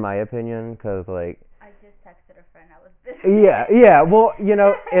opinion, because like I just texted a friend. I was busy. yeah, yeah. Well,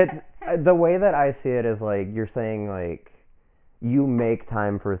 it's the way that I see it is like you're saying like you make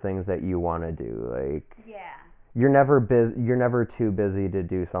time for things that you want to do. Like Yeah. you're never too busy to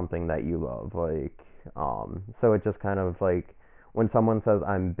do something that you love. Like so it just kind of like when someone says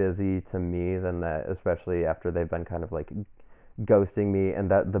I'm busy to me, then that, especially after they've been kind of like ghosting me, and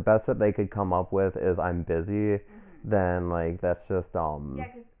that the best that they could come up with is I'm busy, then like that's just Yeah,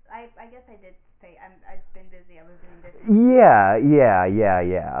 'cause I guess I did say I've been busy. I was doing this. yeah, yeah, yeah,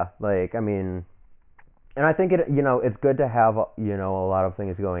 yeah. Like, I mean, and I think it's good to have, a lot of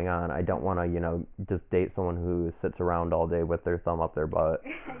things going on. I don't want to, just date someone who sits around all day with their thumb up their butt.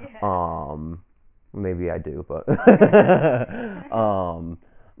 Yeah. Maybe I do, but,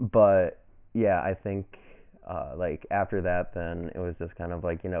 but yeah, I think, like after that, then it was just kind of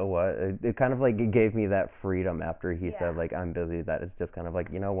like, what? It kind of like it gave me that freedom after he said like I'm busy. That it's just kind of like,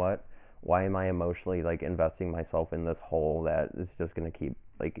 what? Why am I emotionally like investing myself in this hole that is just gonna keep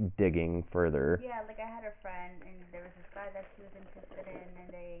like digging further? Yeah, like I had a friend, and there was this guy that she was interested in,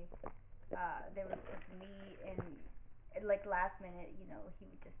 and they were supposed to meet, and like last minute, he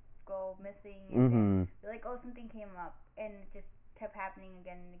would just go missing, and then Mhm. be like, oh, something came up, and it just kept happening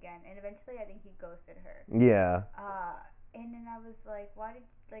again and again, and eventually I think he ghosted her. Yeah. And then I was like, why did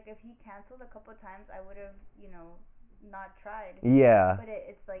like if he canceled a couple of times, I would have not tried. Yeah. But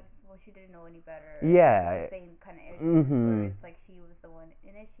it's like, well, she didn't know any better. Yeah. The same kind of issues where Mhm. it's like she was the one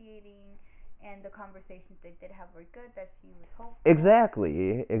initiating, and the conversations they did have were good. That she was hopeful.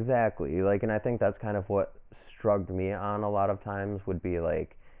 Exactly. Exactly. Like, and I think that's kind of what struck me on a lot of times would be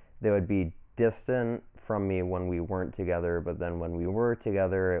like they would be distant from me when we weren't together, but then when we were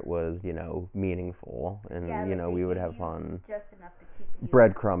together, it was meaningful, and Yeah, like we they would give have you fun. just enough to keep you.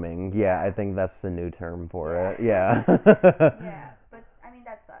 Breadcrumbing. Yeah, Yeah. I think that's the new term for Yeah. it. Yeah. Yeah, but I mean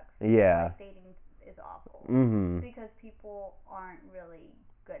that sucks. Yeah. Like dating is awful Mhm. because people aren't really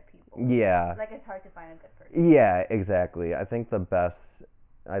good people. Yeah. Like it's hard to find a good person. Yeah, exactly. I think the best.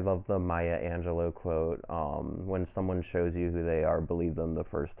 I love the Maya Angelou quote. When someone shows you who they are, believe them the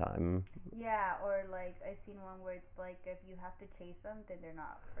first time. Yeah, or like I've seen one where it's like if you have to chase them, then they're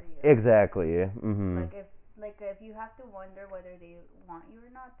not for you. Exactly. Mhm. Like if you have to wonder whether they want you or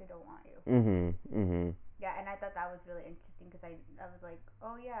not, they don't want you. Mhm. Mhm. Yeah, and I thought that was really interesting because I was like,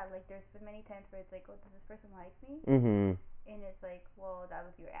 oh yeah, like there's been many times where it's like, oh, does this person like me? Mhm. And it's like, well, that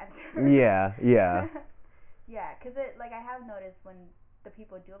was your answer. Yeah. Yeah. Yeah, because like I have noticed when the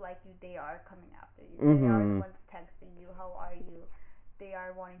people do like you, they are coming after you. They are the Mhm. ones texting you, how are you? They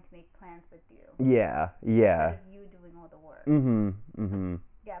are wanting to make plans with you Yeah. Yeah. instead of you doing all the work. Mhm. Mhm.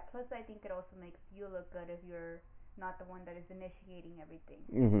 Yeah, plus I think it also makes you look good if you're not the one that is initiating everything.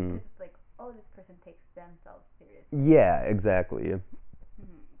 Mhm. Because it's like, oh, this person takes themselves seriously. Yeah, exactly.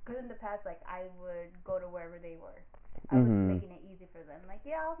 Because in the past, like, I would go to wherever they were. I was Mhm. making it easy for them. Like,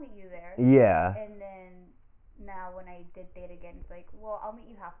 yeah, I'll meet you there. Yeah. And then now when I did date again, it's like, well, I'll meet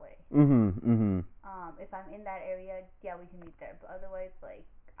you halfway. Mhm. Mhm. If I'm in that area, yeah, we can meet there. But otherwise, like,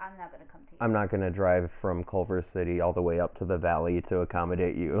 I'm not gonna come to you. I'm not gonna drive from Culver City all the way up to the valley to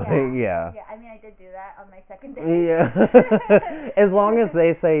accommodate you. Yeah. Yeah. Yeah, I mean, I did do that on my second date. Yeah. As long as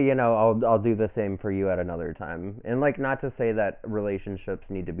they say, I'll do the same for you at another time. And like not to say that relationships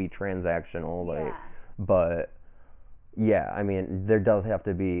need to be transactional, like, Yeah. but yeah, I mean, there does have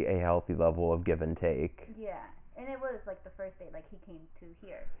to be a healthy level of give and take. Yeah. And it was like the first date, like he came to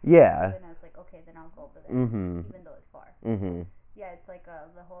here. Yeah. So then I was like, okay, then I'll go over there, Mhm. even though it's far. Mhm. Yeah, it's like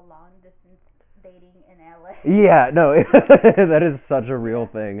the whole long distance dating in LA. Yeah, no, that is such a real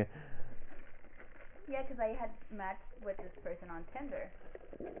thing. Yeah, because I had matched with this person on Tinder,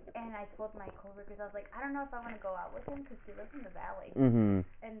 and I told my coworkers, I was like, I don't know if I want to go out with him because he lives in the valley, Mhm.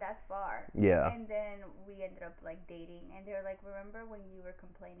 and that's far. Yeah. And then we ended up like dating, and they were like, remember when you were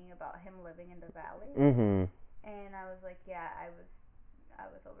complaining about him living in the valley? Mhm. And I was like, yeah, I was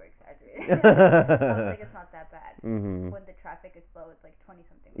over exaggerating. I was like, it's not that bad. Mhm. When the traffic is slow, it's like 20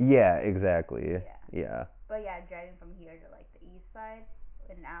 something. Yeah, exactly. Yeah. Yeah. But yeah, driving from here to like the east side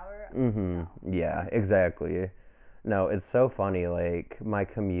in an hour. Mhm. No. Yeah, exactly. No, it's so funny. Like my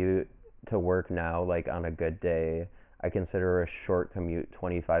commute to work now, like on a good day, I consider a short commute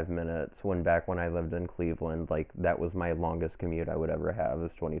 25 minutes. When I lived in Cleveland, like that was my longest commute I would ever have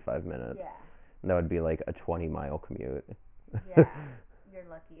is 25 minutes. Yeah. And that would be like a 20-mile commute. Yeah. You're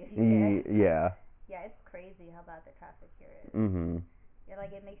lucky if you get it. Yeah. Yeah, it's crazy how bad the traffic here is. Mhm. Yeah,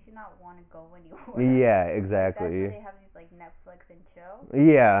 like it makes you not want to go anywhere. Yeah, Like, that's why exactly. they have these like Netflix and chill.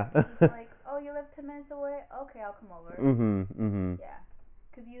 Yeah. People like, oh, you live 10 minutes away? Okay, I'll come over. Mhm. Mhm. Yeah.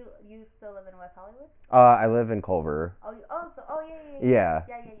 Cause you still live in West Hollywood? I live in Culver. Oh yeah yeah yeah Yeah.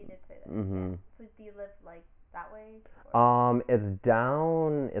 yeah yeah you did say that. Mhm. Yeah. So do you live like that way? Or?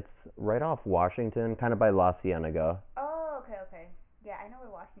 It's right off Washington, kind of by La Cienega. Oh okay. Yeah, I know where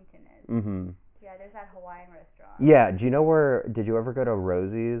Washington is. Mhm. Yeah, there's that Hawaiian restaurant. Yeah, do you know where did you ever go to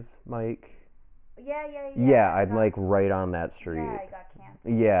Rosie's, Mike? Yeah. Yeah, I'm like right on that street. Yeah, it got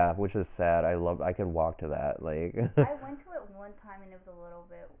canceled. Yeah, which is sad. I could walk to that like I went to it one time and it was a little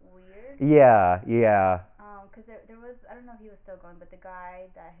bit weird. Yeah, yeah. 'Cause there was, I don't know if he was still going, but the guy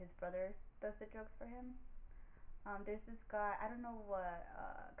that his brother does the drugs for him. There's this guy, I don't know what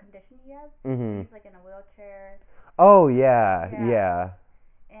condition he has. Mhm. He's like in a wheelchair. Oh yeah, Yeah. yeah.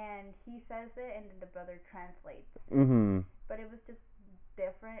 And he says it and then the brother translates. Mhm. But it was just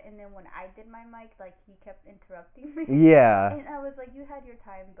different, and then when I did my mic, like he kept interrupting me. Yeah. And I was like, you had your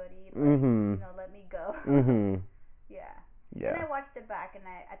time, buddy. Like, Mhm. let me go. Mhm. Yeah. And Yeah. I watched it back, and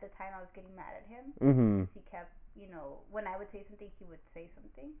at the time I was getting mad at him. Mhm. He kept, when I would say something, he would say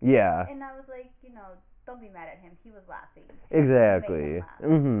something. Yeah. And I was like, don't be mad at him. He was laughing. Exactly. Laugh.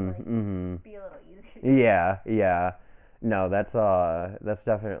 Mhm. Like, Mhm. be a little easier. Yeah, yeah. No, that's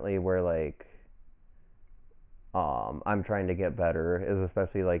definitely where like I'm trying to get better is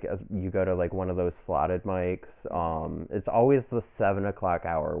especially like as you go to like one of those slotted mics. It's always the 7 o'clock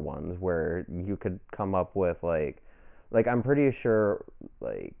hour ones where you could come up with like I'm pretty sure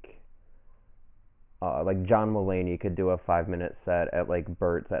like John Mulaney could do a 5 minute set at like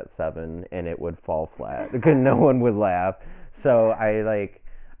Burt's at 7 and it would fall flat because no one would laugh. So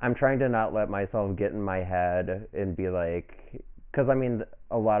I'm trying to not let myself get in my head and be like, because I mean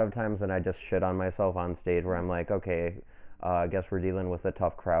a lot of times when I just shit on myself on stage where I'm like, okay, I guess we're dealing with a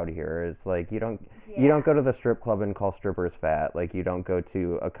tough crowd here. It's like you don't go to the strip club and call strippers fat. Like you don't go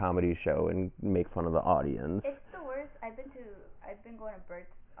to a comedy show and make fun of the audience. It's the worst. I've been going to Burt's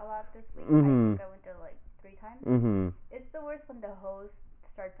a lot this week. Mhm. I think I went there like 3 times. Mhm. It's the worst when the host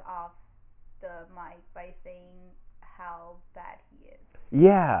starts off the mic by saying how bad he is.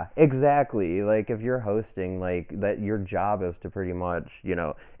 Yeah, exactly. Like if you're hosting, like that, your job is to pretty much,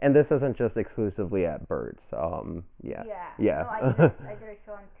 and this isn't just exclusively at Burt's. Yeah. Yeah. Yeah. No, I did a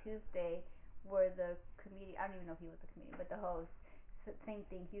show on Tuesday where the comedian, I don't even know if he was the comedian, but the host, same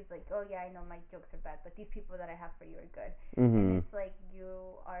thing. He was like, "Oh yeah, I know my jokes are bad, but these people that I have for you are good." And Mhm. it's like you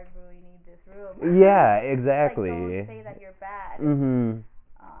are ruining this room. Yeah, Like exactly. don't say that you're bad. Mhm.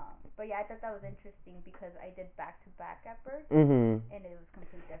 But yeah, I thought that was interesting because I did back to back at Burt's, Mhm. and it was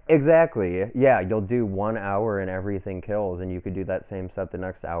completely different. Exactly. Yeah, you'll do 1 hour and everything kills, and you could do that same set the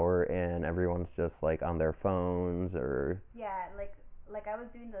next hour, and everyone's just like on their phones or. Yeah, like I was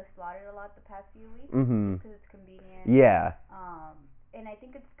doing the slotted a lot the past few weeks Mhm. because it's convenient. Yeah. and I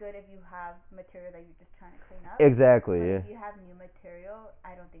think it's good if you have material that you're just trying to clean up. But Exactly. if you have new material,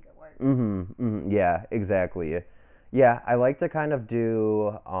 I don't think it works. Yeah, exactly. Yeah, I like to kind of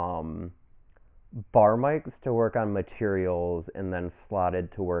do bar mics to work on materials and then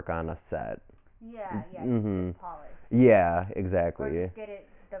slotted to work on a set. Yeah, yeah, Mhm. just polish. Yeah, Or exactly. just get it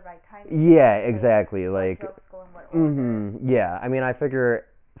the right timing. Yeah, Like exactly. what Like, jokes go in what order. yeah. I mean, I figure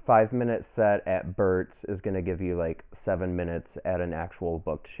 5 minute set at Bert's is gonna give you like 7 minutes at an actual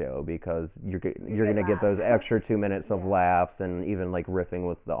booked show because you're get gonna get those laughs. extra 2 minutes of Yeah. laughs and even like riffing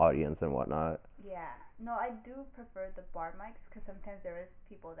with the audience and whatnot. Yeah. No, I do prefer the bar mics because sometimes there is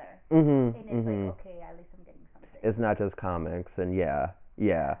people there, Mhm. and it's Mhm. like, okay, at least I'm getting something. It's not just comics and yeah.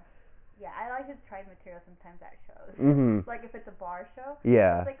 Yeah. Yeah, I like to try material sometimes at shows. Mhm. Like if it's a bar show,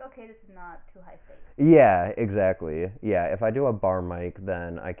 Yeah. it's like, okay, this is not too high stakes. Yeah, exactly. Yeah, if I do a bar mic,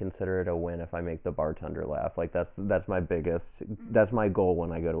 then I consider it a win if I make the bartender laugh. Like that's my biggest that's my goal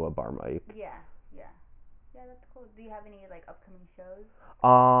when I go to a bar mic. Yeah, yeah. Yeah, that's cool. Do you have any like upcoming shows?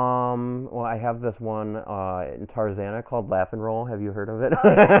 Well, I have this one in Tarzana called Laugh and Roll. Have you heard of it? Oh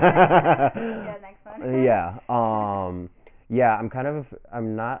yeah. Yeah, next one. Yeah. Yeah,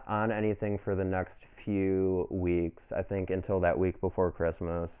 I'm not on anything for the next few weeks. I think until that week before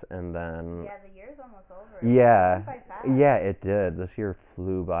Christmas and then Yeah, the year's almost over. yeah. It went by fast. Yeah, it did. This year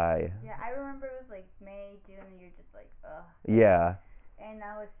flew by. Yeah, I remember it was like May, June, and you're just like, ugh. Yeah. And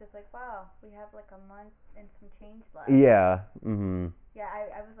now it's just like, wow, we have like a month and some change left. Yeah. Mhm. Yeah,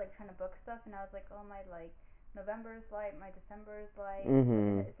 I was like trying to book stuff, and I was like, oh, my like November is light, my December is light.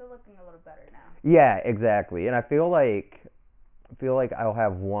 Mhm. It's looking a little better now. Yeah, exactly. And I feel like I'll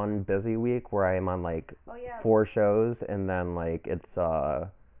have one busy week where I am on like Oh yeah. 4 shows and then like it's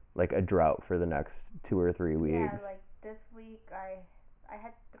like a drought for the next 2 or 3 weeks. Yeah, like this week I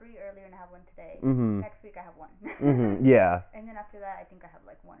had 3 earlier and I have one today. Mhm. Next week I have one. Mhm. Yeah. And then after that I think I have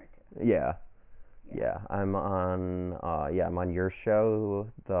like 1 or 2. Yeah. Yeah. I'm on your show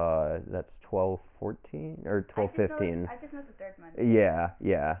that's 12/14 or 12/15. I just know the third month. Yeah,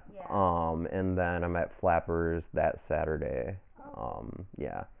 yeah. Yeah. And then I'm at Flappers that Saturday. Oh.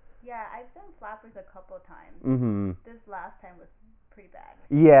 Yeah. Yeah, I've done Flappers a couple of times. Mhm. This last time was pretty bad.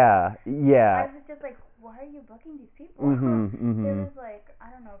 Yeah, yeah. I was just like, why are you booking these people? Mhm. There Mhm. was like,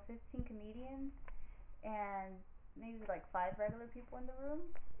 I don't know, 15 comedians and maybe like 5 regular people in the room.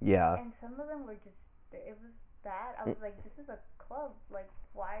 Yeah. And some of them were just, it was bad. I was like, this is a club. Like,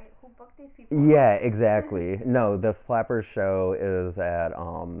 why? Who booked these people? Yeah, exactly. No, the Flappers show is at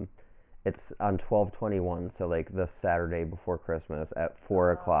it's on 12/21, so like the Saturday before Christmas at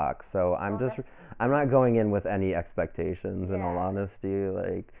 4 o'clock. So I'm not going in with any expectations in all Yeah. honesty.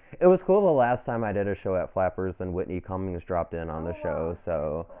 Like it was cool the last time I did a show at Flappers and Whitney Cummings dropped in on the Oh, show. wow.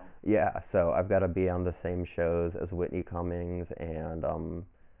 So Cool. yeah, so I've got to be on the same shows as Whitney Cummings and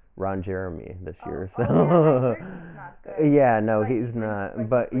Ron Jeremy this year. So Yeah, I heard he's not good. yeah, no, But he he's brings, not. like,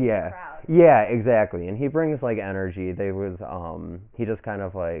 But he brings the yeah, crowd. yeah, exactly. And he brings like energy. They was he just kind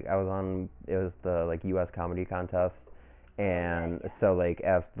of like I was on it was the like U.S. comedy contest, and yeah. so like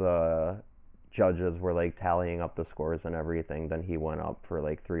as the judges were like tallying up the scores and everything, then he went up for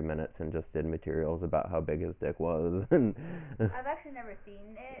like 3 minutes and just did materials about how big his dick was. I've actually never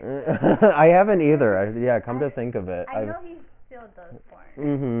seen it. I haven't either. Yeah, come to think of it. I know he still does porn.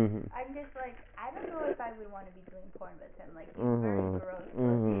 Mhm. I'm just like, I don't know if I would want to be doing porn with him. Like, he's Mhm. very gross.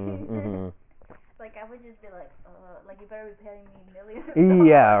 Mhm. Mhm. Like, I would just be like you better be paying me millions of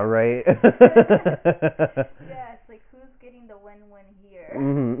Yeah, dollars. right. Yeah, it's like, who's getting the win-win here?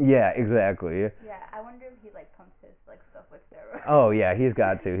 Mhm. Yeah, exactly. Yeah, I wonder if he like pumps his like stuff with steroids. Oh yeah, he's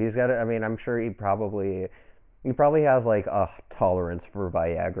got to. He's got to. I mean, I'm sure he probably has like a tolerance for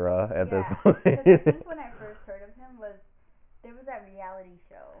Viagra at this point. Because I think when I first heard of him was there was that reality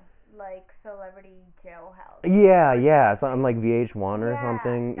show like Celebrity Jailhouse. Yeah, yeah, something like VH1 or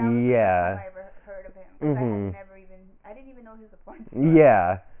something. That was the Yeah. first time I ever heard of him. Because Mhm. I didn't even know he was a porn star.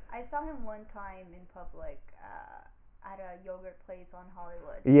 Yeah. I saw him one time in public at a yogurt place on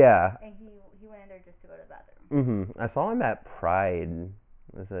Hollywood. Yeah. And he went in there just to go to the bathroom. Mhm. I saw him at Pride.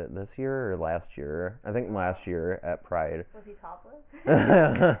 Was it this year or last year? I think last year at Pride. Was he topless?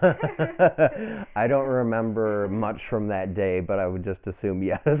 I don't remember much from that day, but I would just assume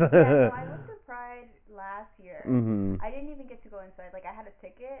yes. Yeah, no, I went to Pride last year. Mhm. I didn't even get to go inside. Like, I had a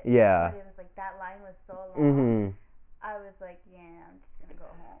ticket. Yeah. But it was like that line was so long. Mhm. I was like, yeah, I'm just gonna go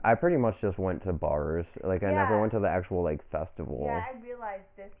home. I pretty much just went to bars. Like I never went to the actual like festival. Yeah, I realized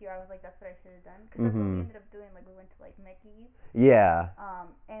this year I was like, that's what I should have done. Because that's what we ended up doing. Like, we went to like Mickey's. Yeah.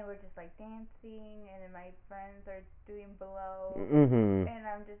 And we're just like dancing, and then my friends are doing blow, Mhm. and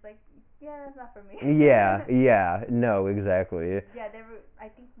I'm just like, yeah, that's not for me. Yeah, yeah. No, exactly. Yeah, they were. I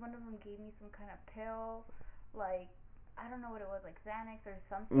think one of them gave me some kind of pill, like I don't know what it was, like Xanax or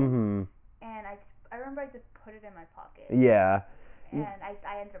something. Mhm. And I remember I just put it in my pocket, Yeah. and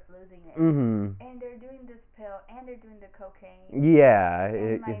I ended up losing it. Mhm. And they're doing this pill, and they're doing the cocaine. Yeah.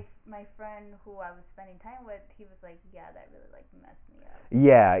 And my friend who I was spending time with, he was like, yeah, that really like messed me up.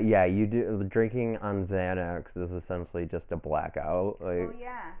 Yeah, yeah. You do drinking on Xanax is essentially just a blackout. Oh Like,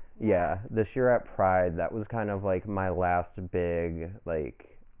 yeah, yeah. yeah. This year at Pride, that was kind of like my last big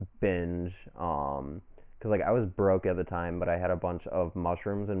like binge. 'Cause like I was broke at the time, but I had a bunch of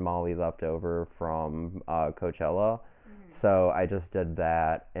mushrooms and Molly left over from Coachella. Mhm. So I just did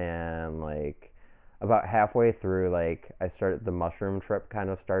that, and like about halfway through, like I started the mushroom trip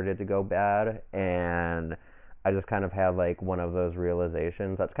kind of started to go bad, and I just kind of had like one of those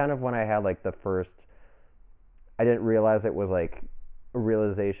realizations. That's kind of when I had like the first. I didn't realize it was like a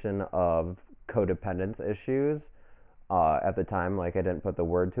realization of codependence issues at the time. Like I didn't put the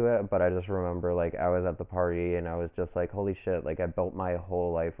word to it, but I just remember like I was at the party and I was just like, holy shit! Like I built my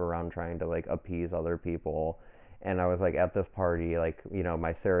whole life around trying to like appease other people, and I was like at this party, like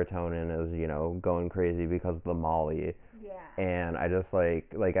my serotonin is going crazy because of the Molly, Yeah. and I just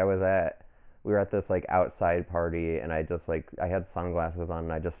like I was at. We were at this like outside party, and I just like I had sunglasses on,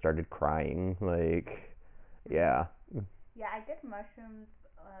 and I just started crying. Like, Mhm. yeah. Yeah, I did mushrooms.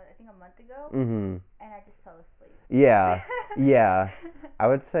 I think a month ago, Mhm. and I just fell asleep. Yeah. Yeah. I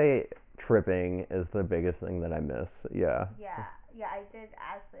would say tripping is the biggest thing that I miss. Yeah. Yeah, yeah, I did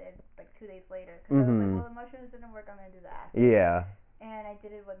acid like 2 days later because I was like, Mhm. well, the mushrooms didn't work. I'm gonna do the acid, Yeah. and I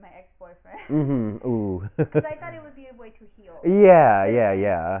did it with my ex-boyfriend Mhm. Ooh. because I thought it would be a way to heal. Yeah, Cause yeah,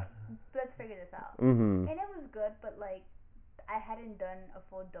 yeah. let's figure this out, Mhm. and it was good, but like I hadn't done a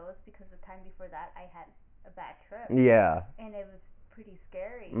full dose because the time before that I had a bad trip, Yeah. and it was pretty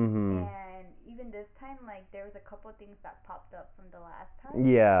scary. Mhm. And even this time, like there was a couple things that popped up from the last time,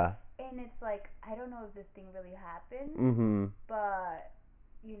 Yeah. and it's like I don't know if this thing really happened, Mhm. but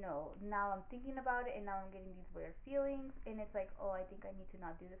now I'm thinking about it, and now I'm getting these weird feelings, and it's like, oh, I think I need to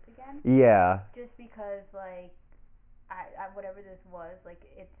not do this again, Yeah. just because like I whatever this was, like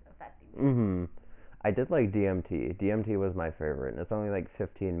it's affecting me. Mhm. I did like DMT. DMT was my favorite. And it's only like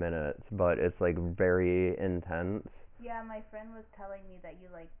 15 minutes, but it's like very intense. Yeah, my friend was telling me that you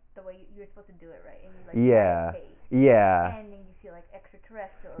like the way you're supposed to do it, right? And you like Yeah. meditate, Yeah. and then you feel like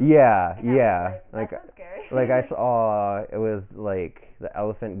extraterrestrials, Yeah, and I was yeah. like, that Like sounds scary. like I saw it was like the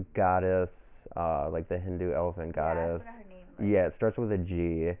elephant goddess, like the Hindu elephant Yeah, I goddess. forgot her name. Like, Yeah, it starts with a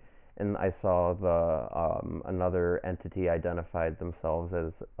G, and I saw the another entity identified themselves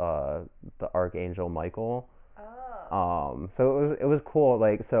as the archangel Michael. oh, So it was cool.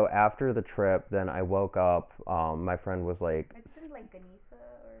 Like so after the trip, then I woke up. My friend was like, isn't like Ganesa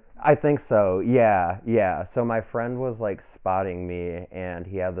or I something? think so. Yeah, yeah. So my friend was like spotting me, and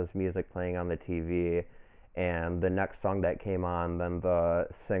he had this music playing on the TV, and the next song that came on, then the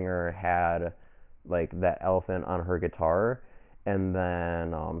singer had like that elephant on her guitar, and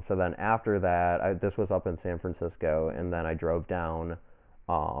then so then after that, this was up in San Francisco, and then I drove down.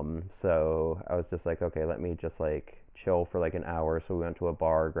 So I was just like, okay, let me just like chill for like an hour. So we went to a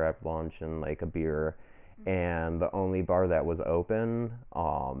bar, grabbed lunch and like a beer, Mhm. and the only bar that was open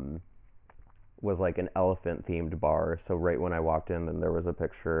was like an elephant themed bar. So right when I walked in, then there was a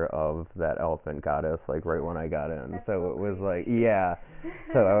picture of that elephant goddess like right when I got in. That's So so it was like creepy. yeah.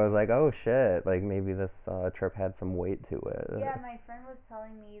 So I was like, oh shit, like maybe this trip had some weight to Yeah, it. my friend was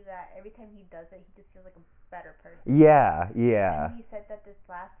telling me that every time he does it, he just feels like a better person. Yeah, And yeah, he said that this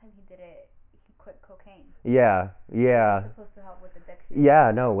last time he did it, he quit cocaine yeah, because it's yeah. supposed to help with addiction.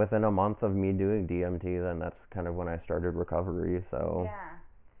 Yeah, no, within a month of me doing DMT, then that's kind of when I started recovery. So, Yeah.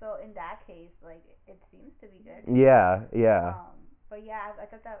 So in that case, like it seems to be good. yeah, yeah. But yeah, I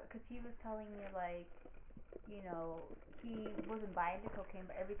thought that because he was telling me like, he wasn't buying the cocaine,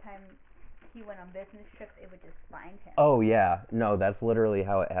 but every time he went on business trips, it would just find him. Oh, yeah. No, that's literally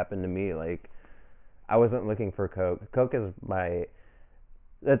how it happened to me. Like, I wasn't looking for Coke. Coke is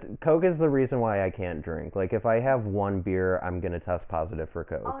the reason why I can't drink. Like, if I have one beer, I'm gonna test positive for Oh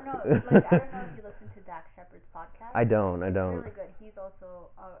Coke. no, like I don't know if you listen to Dax Shepard's podcast. I don't. I It's don't. really good. He's also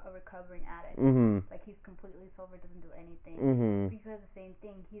a recovering addict. Mhm. Like he's completely sober, doesn't do anything. Mhm. Because the same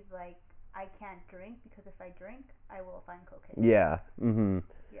thing, he's like, I can't drink because if I drink, I will find cocaine. Yeah. Mhm.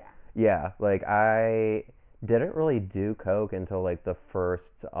 Yeah. Yeah. Like I didn't really do Coke until like the first.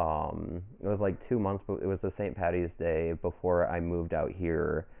 It was like 2 months, but it was the St. Patty's Day before I moved out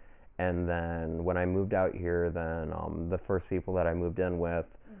here. And then when I moved out here, then the first people that I moved in with,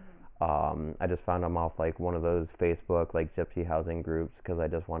 Mhm. I just found them off like one of those Facebook like gypsy housing groups because I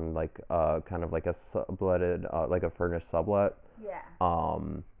just wanted like kind of like a subletted like a furnished sublet. Yeah.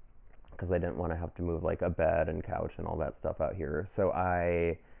 Because I didn't want to have to move like a bed and couch and all that stuff out here. So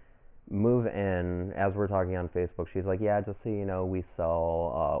I move in as we're talking on Facebook. She's like, "Yeah, just so you know, we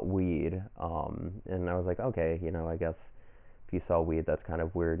sell weed." And I was like, "Okay, you know, I guess if you sell weed, that's kind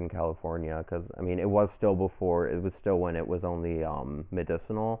of weird in California because I mean, it was still before. It was still when it was only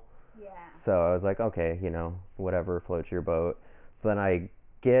medicinal. Yeah. So I was like, okay, you know, whatever floats your boat. So then I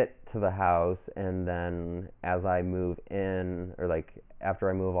get to the house, and then as I move in, or like after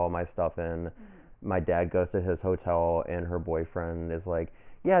I move all my stuff in, my dad goes to his hotel, and her boyfriend is like,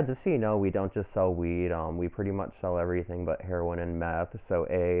 yeah, just so you know, we don't just sell weed. We pretty much sell everything but heroin and meth. So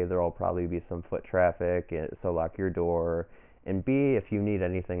A, there'll probably be some foot traffic, so lock your door. And B, if you need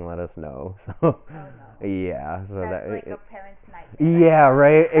anything, let us know. So, Oh no. yeah. So That's that like a parent's nightmare. yeah,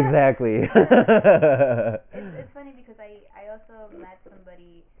 right. Exactly. It's funny because I also met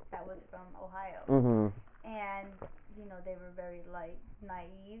somebody that was from Ohio, Mhm. and you know they were very like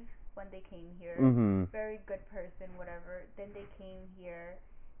naive when they came here, Mhm. very good person, whatever. Then they came here,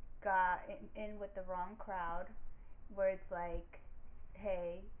 got in with the wrong crowd, where it's like,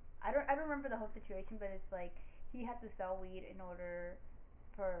 hey, I don't remember the whole situation, but it's like he had to sell weed in order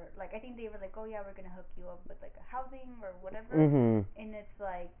for like I think they were like, oh yeah, we're gonna hook you up with like a housing or whatever, Mhm. and it's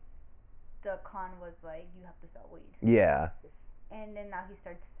like the con was like you have to sell weed, Yeah. and then now he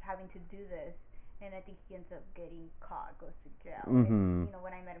starts having to do this, and I think he ends up getting caught, goes to jail, and Mhm. you know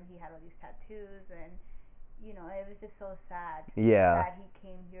when I met him he had all these tattoos, and you know it was just so sad Yeah. that he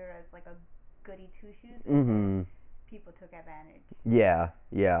came here as like a goody two shoes, and then Mhm. people took advantage. Yeah.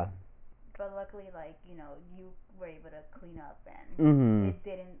 Yeah. But luckily, like you know, you were able to clean up, and Mhm. it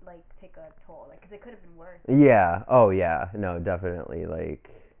didn't like take a toll, like because it could have been worse. Yeah. Oh yeah. No, definitely. Like.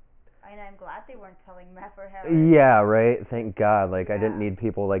 And I'm glad they weren't selling meth or heroin. Yeah. Right. Thank God. Like I didn't Yeah. need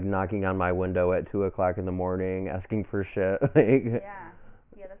people like knocking on my window at 2 o'clock in the morning asking for shit. Like. Yeah.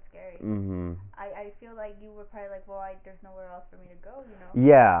 Yeah, that's scary. Mhm. I feel like you were probably like, well, there's nowhere else for me to go, you know.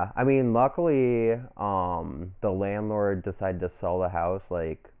 Yeah. I mean, luckily, the landlord decided to sell the house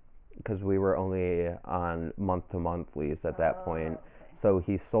like because we were only on month to month lease at that point. Okay. So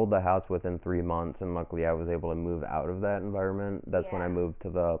he sold the house within 3 months, and luckily I was able to move out of that environment. That's when I Yeah. moved to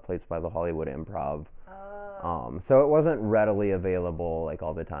the place by the Hollywood Improv. Oh. So it wasn't readily available like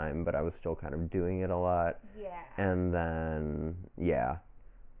all the time, but I was still kind of doing it a lot. Yeah. And then yeah,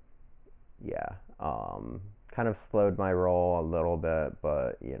 kind of slowed my roll a little bit,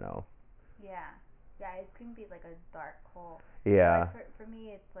 but you know, Yeah. Yeah, it can be like a dark hole. yeah. Like for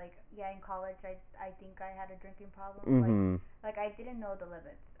me, it's like yeah, in college, I think I had a drinking problem. Mhm. Like I didn't know the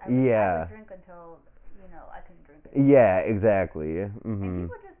limits. I Yeah. would drink until you know I couldn't drink anymore. Yeah, exactly. And Mhm.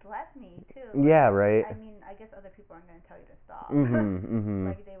 people just let me too. Yeah, Like, right. I mean, I guess other people aren't gonna tell you to stop. Mhm. Mhm.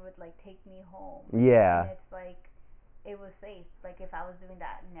 Like they would like take me home, and Yeah. it's like it was safe. Like if I was doing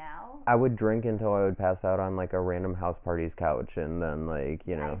that now, I would drink until I would pass out on like a random house party's couch, and then like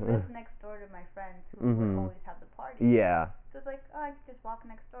you I know. lived next door to my friends who would Mhm. always have the party. Yeah. So it's like, oh, I could just walk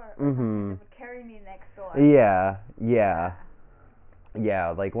next door, or sometimes they Mhm. would carry me next door. Yeah. Yeah. Yeah. Yeah.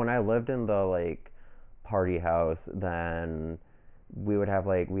 Like when I lived in the like party house, then we would have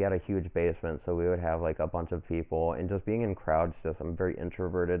like we had a huge basement, so we would have like a bunch of people, and just being in crowds, just I'm very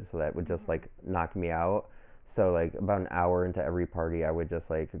introverted, so that would just Mhm. like knock me out. So like about an hour into every party, I would just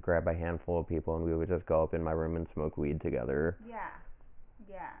like grab a handful of people, and we would just go up in my room and smoke weed together. Yeah.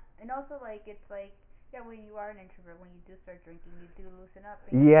 Yeah. And also like it's like yeah, when you are an introvert, when you do start drinking, you do loosen up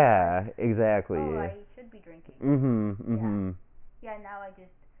and you feel Yeah, like, oh, exactly. I should be drinking. Mhm. Yeah. Mhm. Yeah, now I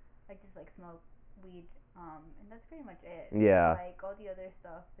just like smoke weed, and that's pretty much it. Yeah. Like all the other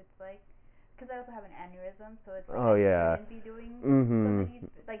stuff, it's like, cause I also have an aneurysm, so it's like Oh I yeah. shouldn't be doing some of Mhm. these.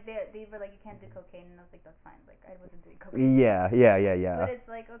 Like they were like you can't do cocaine, and I was like that's fine. Like I wasn't doing cocaine. Yeah. Yeah. Yeah. But Yeah. it's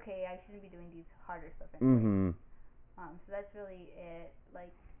like okay, I shouldn't be doing these harder stuff anyway. Mhm. So that's really it.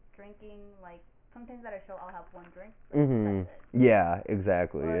 Like drinking, like sometimes at a show I'll have one drink, like Mhm. that's it. Yeah. Or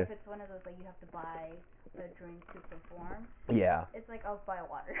Exactly. if it's one of those like you have to buy a drink to perform, Yeah. it's like I'll buy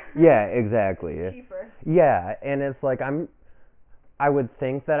water. Yeah. Exactly. It's cheaper. Yeah, and it's like I would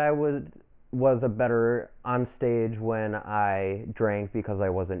think that I was a better on stage when I drank because I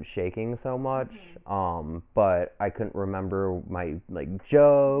wasn't shaking so much. But I couldn't remember my like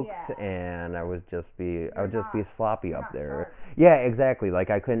jokes, Yeah. and I would just be I You're would just be not sloppy you're up not there. sharp. Yeah, exactly. Like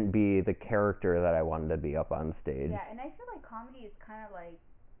I couldn't be the character that I wanted to be up on stage. Yeah, and I feel like comedy is kind of like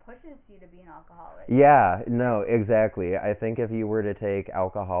pushes you to be an alcoholic. Yeah, no, exactly. I think if you were to take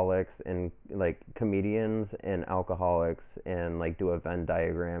alcoholics and like comedians and alcoholics and like do a Venn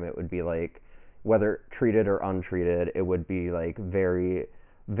diagram, it would be like whether treated or untreated, it would be like very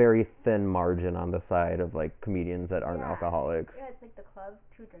thin margin on the side of like comedians that aren't alcoholics. Yeah, it's like the club,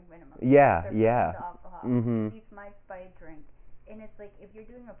 2 drink minimum. Yeah, They're yeah. pushing the alcohol. Mhm. These mics buy a drink. And it's like if you're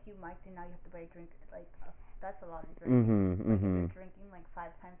doing a few mics and now you have to buy a drink, like that's a lot of drinking. Mhm. Like if Mhm. you're drinking like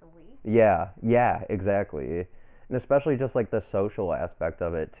 5 times a week. Yeah, yeah, exactly. And especially just like the social aspect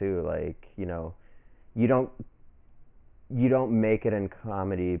of it too, like, you don't you don't make it in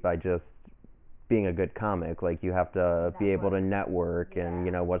comedy by just being a good comic. Like you have to be able to network, and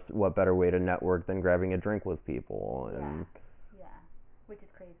what better way to network than grabbing a drink with people and Yeah, which is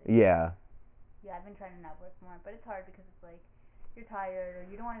crazy. yeah. Yeah, I've been trying to network more, but it's hard because it's like you're tired or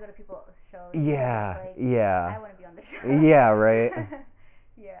you don't want to go to people's shows. Yeah, Like, yeah. I want to be on the show. Yeah, right.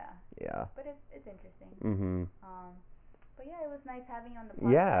 Yeah. Yeah. But it's interesting. Mhm. But yeah, it was nice having you on the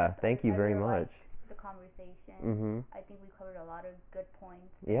podcast. Yeah, thank you I very really much. liked the conversation. Mhm. I think we covered a lot of good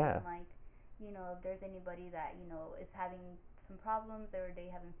points. Yeah. And like, if there's anybody that, is having some problems or they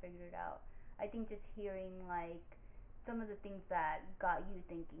haven't figured it out, I think just hearing like some of the things that got you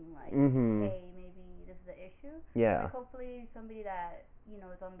thinking like, Mhm. hey, maybe this is the issue. Yeah. Like hopefully somebody that,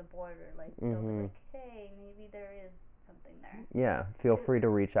 is on the border, like they'll be Mhm. like, hey, maybe there is something there. Yeah, feel free to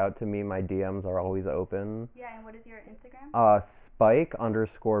reach out to me. My DMs are always open. Yeah, and what is your Instagram?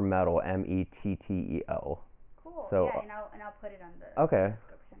 Spike_metal, METTEL. Cool. So yeah, and I'll put it on the okay.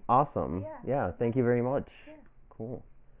 description. Awesome. Yeah, Yeah, thank you very much. Yeah. Cool.